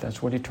eternal life.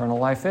 That's what eternal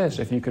life is.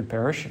 If you could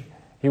perish,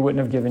 he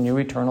wouldn't have given you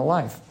eternal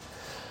life.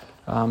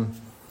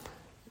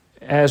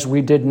 As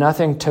we did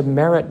nothing to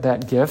merit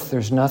that gift,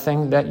 there's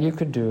nothing that you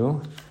could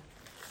do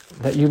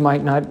that you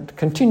might not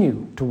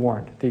continue to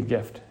warrant the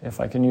gift, if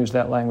I can use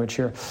that language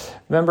here.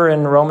 Remember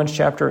in Romans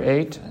chapter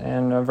 8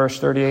 and verse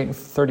 38 and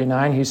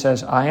 39, he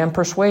says, I am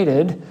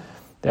persuaded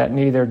that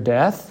neither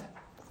death,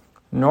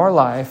 nor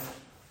life,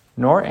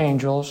 nor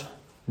angels,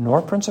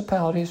 nor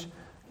principalities,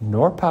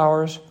 nor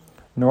powers,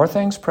 nor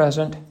things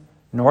present,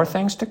 nor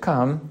things to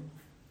come,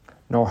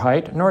 nor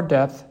height, nor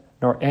depth,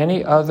 nor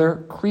any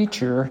other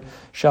creature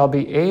shall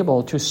be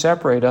able to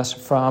separate us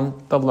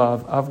from the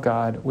love of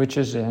God, which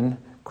is in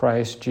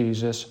Christ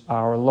Jesus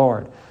our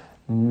Lord.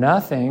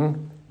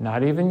 Nothing,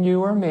 not even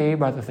you or me,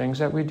 by the things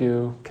that we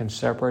do, can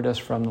separate us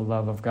from the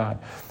love of God.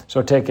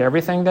 So take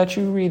everything that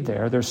you read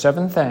there, there's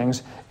 7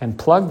 things, and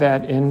plug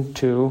that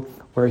into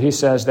where he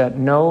says that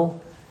no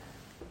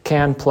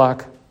can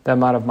pluck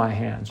them out of my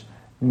hands.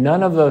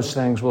 None of those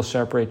things will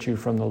separate you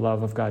from the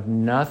love of God.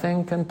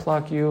 Nothing can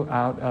pluck you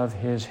out of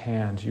his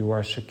hands. You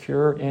are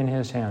secure in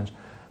his hands.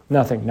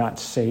 Nothing, not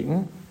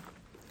Satan,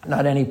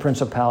 not any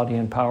principality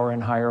and power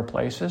in higher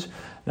places,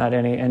 not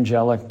any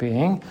angelic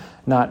being,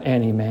 not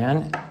any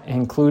man,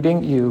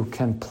 including you,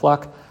 can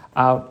pluck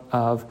out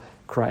of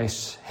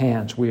Christ's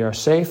hands. We are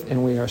safe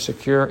and we are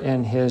secure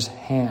in his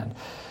hand.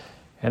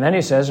 And then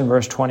he says in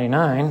verse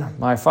 29,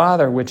 my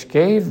Father which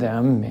gave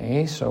them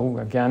me, so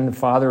again, the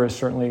Father is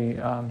certainly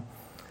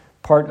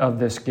part of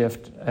this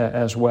gift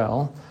as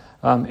well,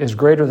 is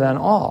greater than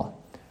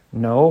all.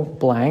 No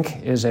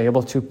blank is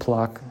able to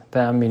pluck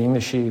them, meaning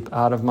the sheep,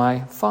 out of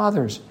my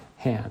Father's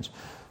hands.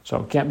 So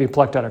it can't be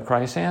plucked out of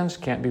Christ's hands,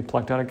 can't be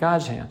plucked out of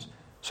God's hands.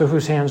 So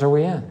whose hands are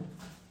we in?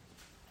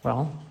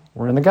 Well,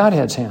 we're in the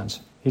Godhead's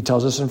hands. He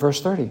tells us in verse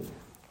 30,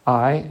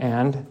 I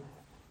and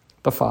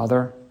the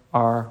Father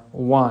are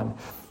one.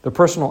 The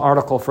personal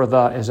article for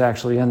the is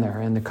actually in there,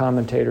 and the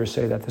commentators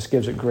say that this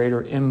gives it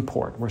greater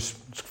import. We're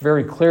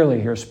very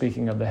clearly here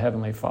speaking of the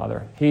Heavenly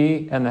Father.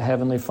 He and the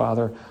Heavenly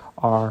Father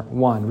are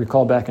one.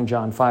 Recall back in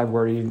John 5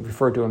 where he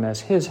referred to him as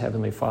his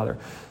Heavenly Father.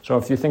 So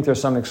if you think there's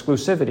some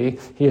exclusivity,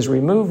 he has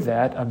removed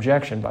that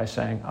objection by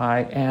saying,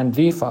 I and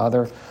the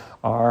Father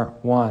are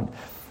one.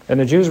 And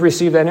the Jews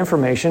receive that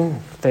information.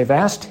 They've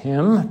asked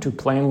him to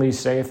plainly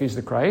say if he's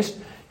the Christ.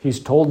 He's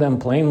told them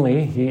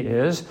plainly he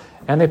is,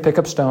 and they pick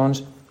up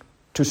stones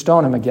to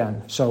stone him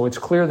again. So it's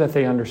clear that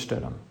they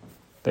understood him.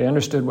 They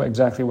understood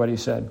exactly what he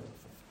said.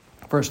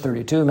 Verse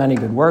 32, many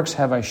good works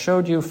have I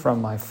showed you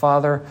from my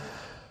Father.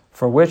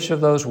 For which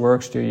of those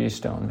works do ye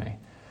stone me?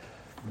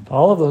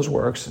 All of those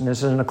works, and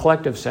this is in a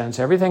collective sense,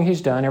 everything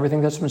he's done,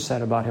 everything that's been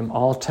said about him,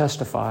 all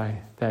testify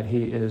that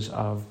he is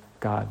of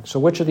God. So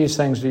which of these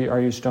things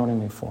are you stoning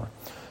me for?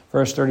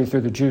 Verse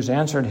 33, the Jews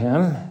answered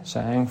him,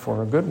 saying,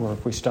 for a good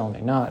work we stone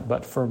thee not,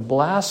 but for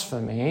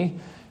blasphemy,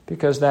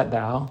 because that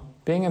thou,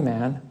 being a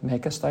man,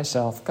 makest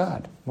thyself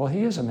God. Well,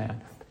 he is a man,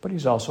 but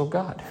he's also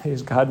God. He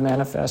is God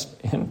manifest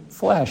in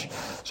flesh.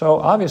 So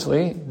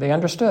obviously they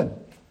understood,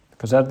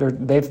 because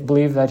they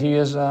believe that he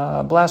is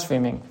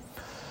blaspheming.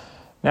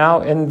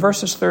 Now, in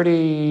verses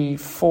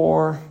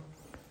 34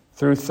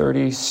 through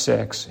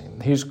 36,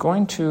 he's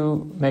going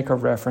to make a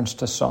reference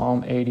to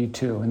Psalm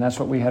 82, and that's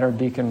what we had our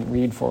deacon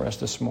read for us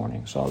this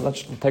morning. So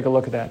let's take a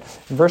look at that.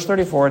 In verse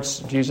 34,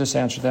 Jesus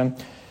answered them,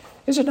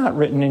 is it not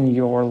written in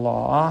your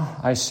law,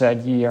 I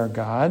said, ye are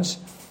gods?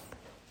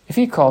 If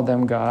he called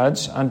them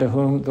gods, unto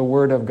whom the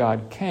word of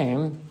God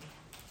came,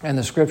 and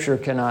the scripture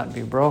cannot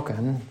be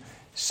broken,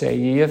 say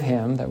ye of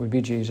him, that would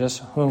be Jesus,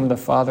 whom the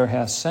Father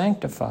hath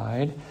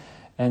sanctified,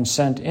 and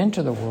sent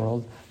into the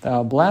world,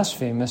 thou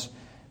blasphemest,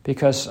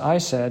 because I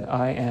said,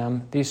 I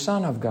am the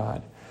Son of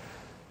God.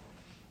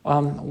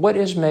 What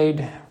is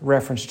made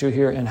reference to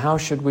here, and how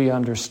should we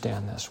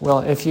understand this?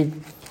 Well,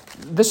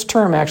 this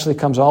term actually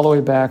comes all the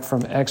way back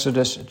from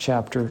Exodus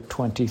chapter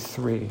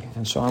 23.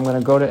 And so I'm going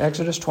to go to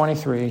Exodus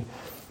 23,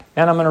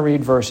 and I'm going to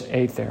read verse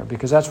 8 there,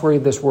 because that's where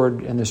this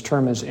word and this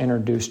term is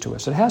introduced to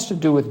us. It has to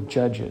do with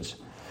judges.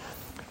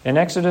 In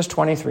Exodus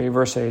 23,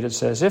 verse 8, it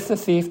says, If the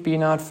thief be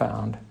not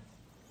found,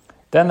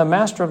 then the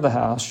master of the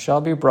house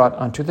shall be brought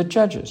unto the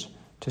judges,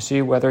 to see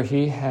whether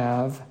he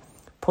have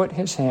put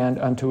his hand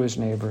unto his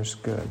neighbor's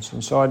goods.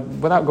 And so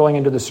without going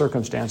into the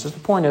circumstances, the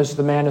point is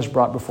the man is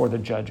brought before the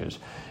judges.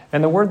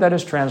 And the word that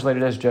is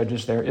translated as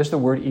judges there is the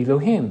word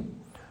Elohim,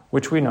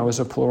 which we know is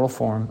a plural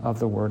form of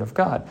the word of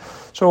God.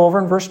 So over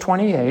in verse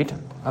 28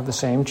 of the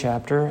same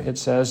chapter, it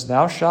says,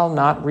 Thou shalt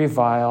not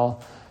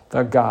revile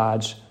the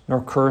gods,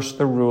 nor curse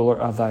the ruler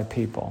of thy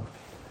people.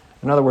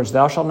 In other words,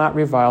 thou shalt not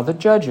revile the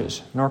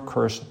judges, nor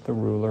curse the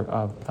ruler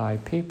of thy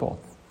people.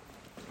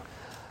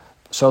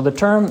 So the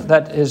term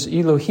that is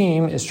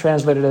Elohim is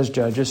translated as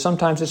judges.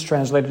 Sometimes it's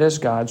translated as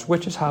gods,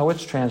 which is how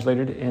it's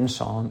translated in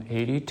Psalm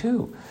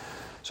 82.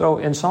 So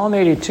in Psalm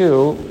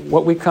 82,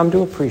 what we come to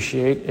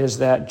appreciate is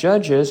that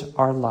judges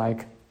are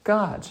like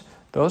gods.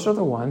 Those are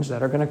the ones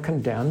that are going to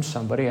condemn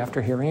somebody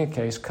after hearing a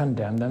case,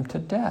 condemn them to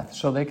death.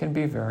 So they can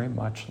be very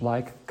much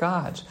like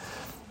gods.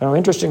 Now,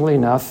 interestingly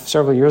enough,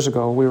 several years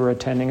ago, we were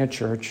attending a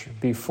church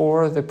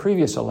before the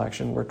previous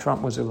election where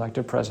Trump was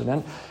elected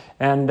president.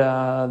 And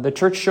the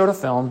church showed a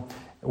film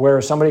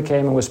where somebody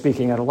came and was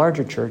speaking at a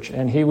larger church,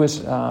 and he was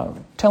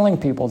telling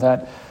people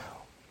that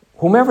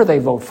whomever they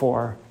vote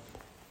for,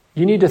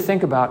 you need to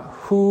think about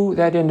who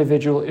that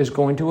individual is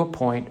going to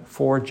appoint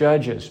for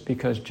judges,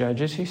 because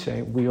judges, he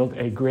said, wield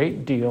a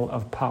great deal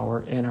of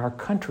power in our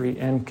country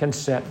and can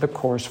set the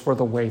course for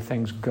the way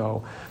things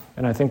go.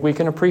 And I think we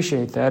can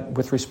appreciate that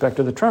with respect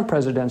to the Trump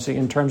presidency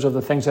in terms of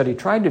the things that he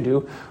tried to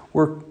do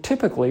were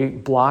typically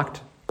blocked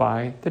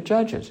by the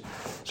judges.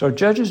 So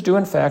judges do,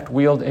 in fact,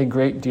 wield a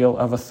great deal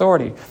of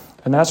authority.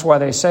 And that's why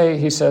they say,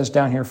 he says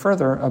down here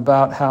further,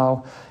 about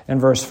how in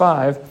verse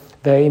 5,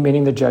 they,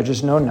 meaning the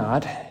judges, know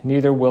not,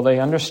 neither will they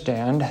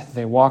understand.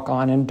 They walk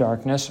on in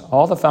darkness.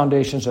 All the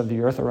foundations of the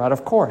earth are out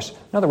of course.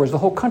 In other words, the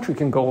whole country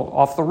can go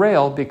off the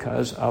rail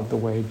because of the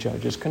way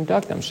judges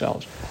conduct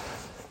themselves.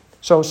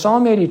 So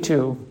Psalm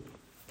 82,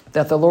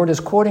 that the Lord is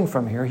quoting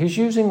from here, he's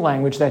using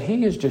language that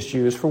he has just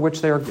used for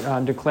which they're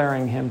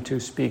declaring him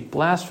to speak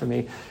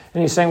blasphemy.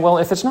 And he's saying, well,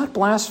 if it's not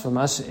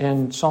blasphemous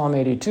in Psalm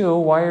 82,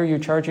 why are you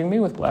charging me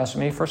with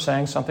blasphemy for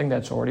saying something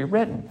that's already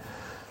written?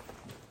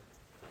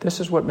 This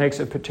is what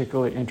makes it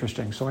particularly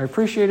interesting. So I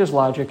appreciate his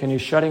logic, and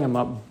he's shutting him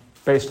up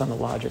based on the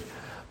logic.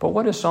 But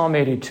what is Psalm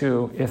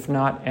 82 if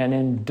not an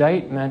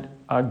indictment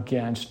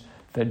against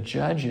the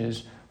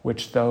judges,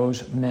 which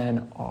those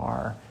men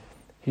are?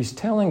 He's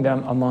telling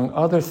them, among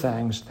other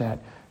things, that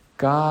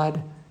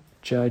God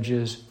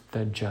judges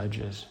the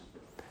judges.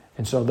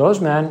 And so those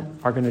men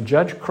are going to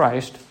judge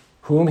Christ,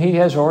 whom he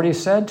has already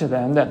said to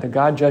them that the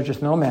God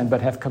judgeth no man,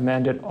 but have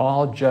commanded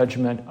all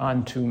judgment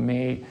unto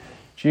me.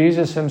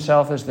 Jesus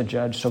himself is the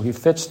judge, so he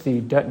fits the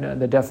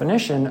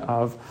definition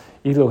of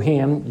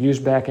Elohim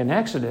used back in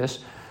Exodus,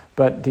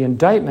 but the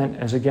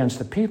indictment is against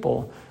the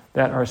people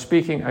that are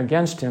speaking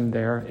against him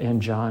there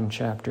in John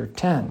chapter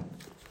 10.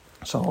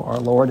 So our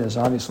Lord is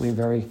obviously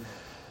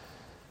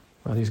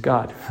he's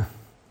God.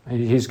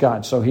 He's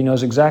God, so he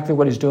knows exactly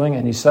what he's doing,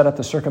 and he's set up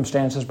the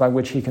circumstances by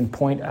which he can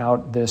point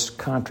out this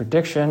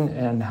contradiction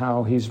and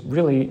how he's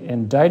really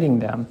indicting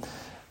them,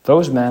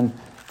 those men,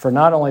 for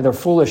not only their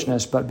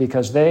foolishness, but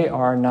because they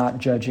are not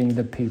judging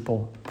the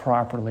people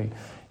properly.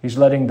 He's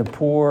letting the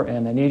poor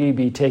and the needy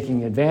be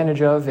taken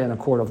advantage of in a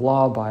court of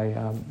law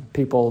by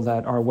people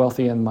that are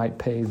wealthy and might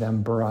pay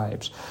them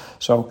bribes.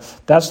 So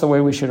that's the way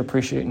we should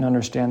appreciate and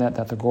understand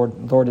that the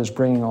Lord is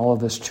bringing all of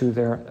this to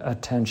their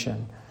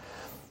attention.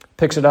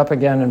 Picks it up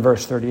again in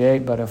verse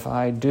 38, but if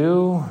I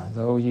do,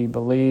 though ye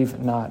believe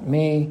not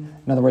me,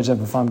 in other words,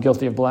 if I'm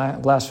guilty of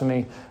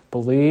blasphemy,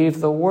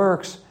 believe the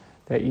works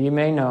that ye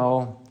may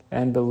know,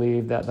 and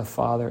believe that the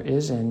Father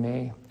is in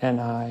me and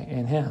I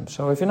in him.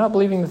 So if you're not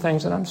believing the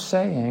things that I'm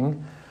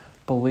saying,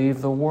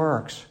 believe the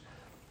works.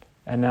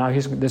 And now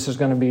this is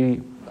going to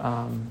be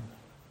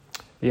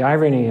the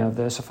irony of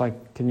this, if I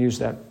can use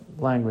that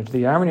language.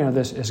 The irony of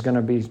this is going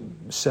to be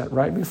set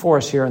right before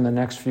us here in the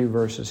next few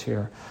verses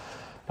here.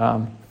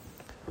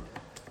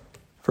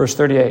 Verse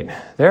 38,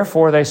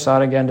 therefore they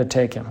sought again to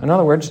take him. In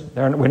other words,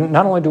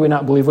 not only do we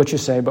not believe what you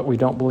say, but we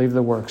don't believe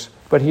the works.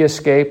 But he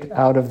escaped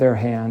out of their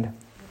hand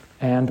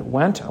and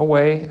went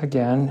away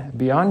again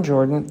beyond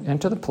Jordan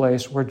into the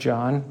place where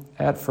John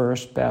at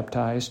first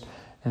baptized,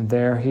 and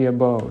there he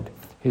abode.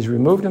 He's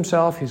removed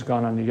himself. He's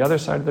gone on the other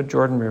side of the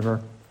Jordan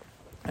River.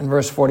 In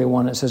verse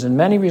 41, it says, and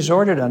many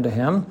resorted unto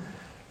him.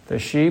 The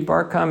sheep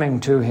are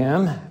coming to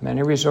him.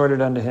 Many resorted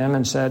unto him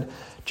and said,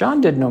 John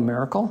did no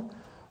miracle,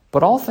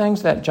 but all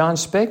things that John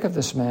spake of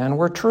this man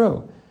were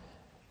true.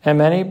 And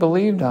many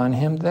believed on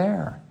him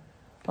there.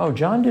 Oh,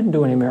 John didn't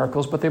do any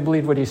miracles, but they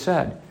believed what he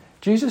said.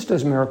 Jesus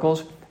does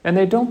miracles, and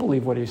they don't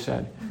believe what he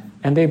said.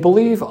 And they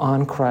believe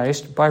on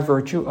Christ by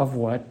virtue of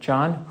what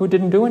John, who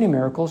didn't do any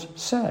miracles,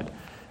 said.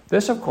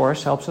 This, of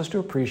course, helps us to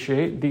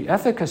appreciate the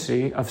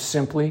efficacy of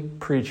simply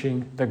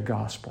preaching the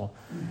gospel.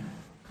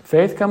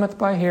 Faith cometh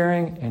by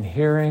hearing, and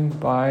hearing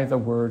by the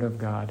word of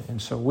God.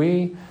 And so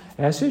we,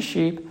 as his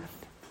sheep,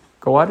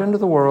 go out into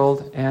the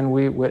world and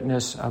we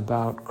witness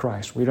about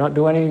Christ. We don't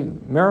do any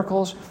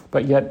miracles,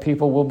 but yet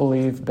people will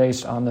believe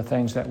based on the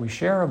things that we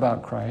share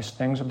about Christ,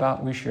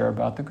 we share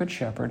about the Good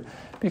Shepherd,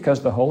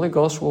 because the Holy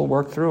Ghost will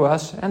work through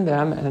us and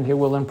them, and he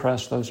will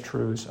impress those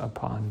truths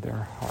upon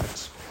their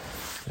hearts.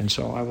 And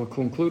so I will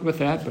conclude with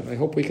that, but I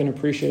hope we can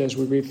appreciate as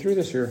we read through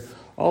this here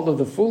all of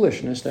the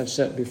foolishness that's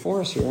set before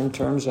us here in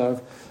terms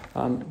of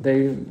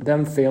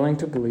them failing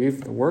to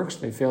believe the works,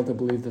 they fail to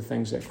believe the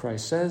things that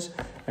Christ says,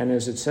 and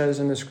as it says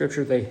in the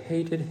Scripture, they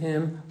hated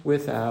him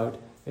without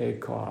a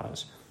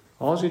cause.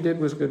 All he did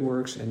was good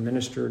works and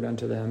ministered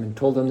unto them and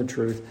told them the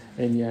truth,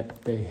 and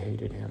yet they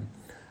hated him.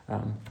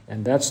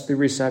 And that's the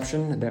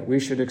reception that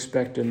we should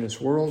expect in this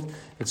world.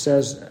 It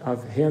says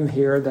of him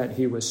here that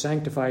he was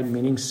sanctified,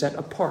 meaning set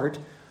apart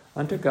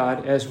unto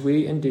God, as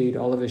we indeed,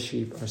 all of his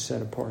sheep, are set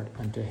apart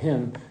unto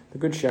him, the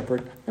Good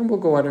Shepherd, and we'll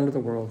go out into the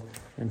world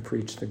and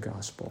preach the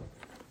gospel.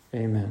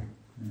 Amen.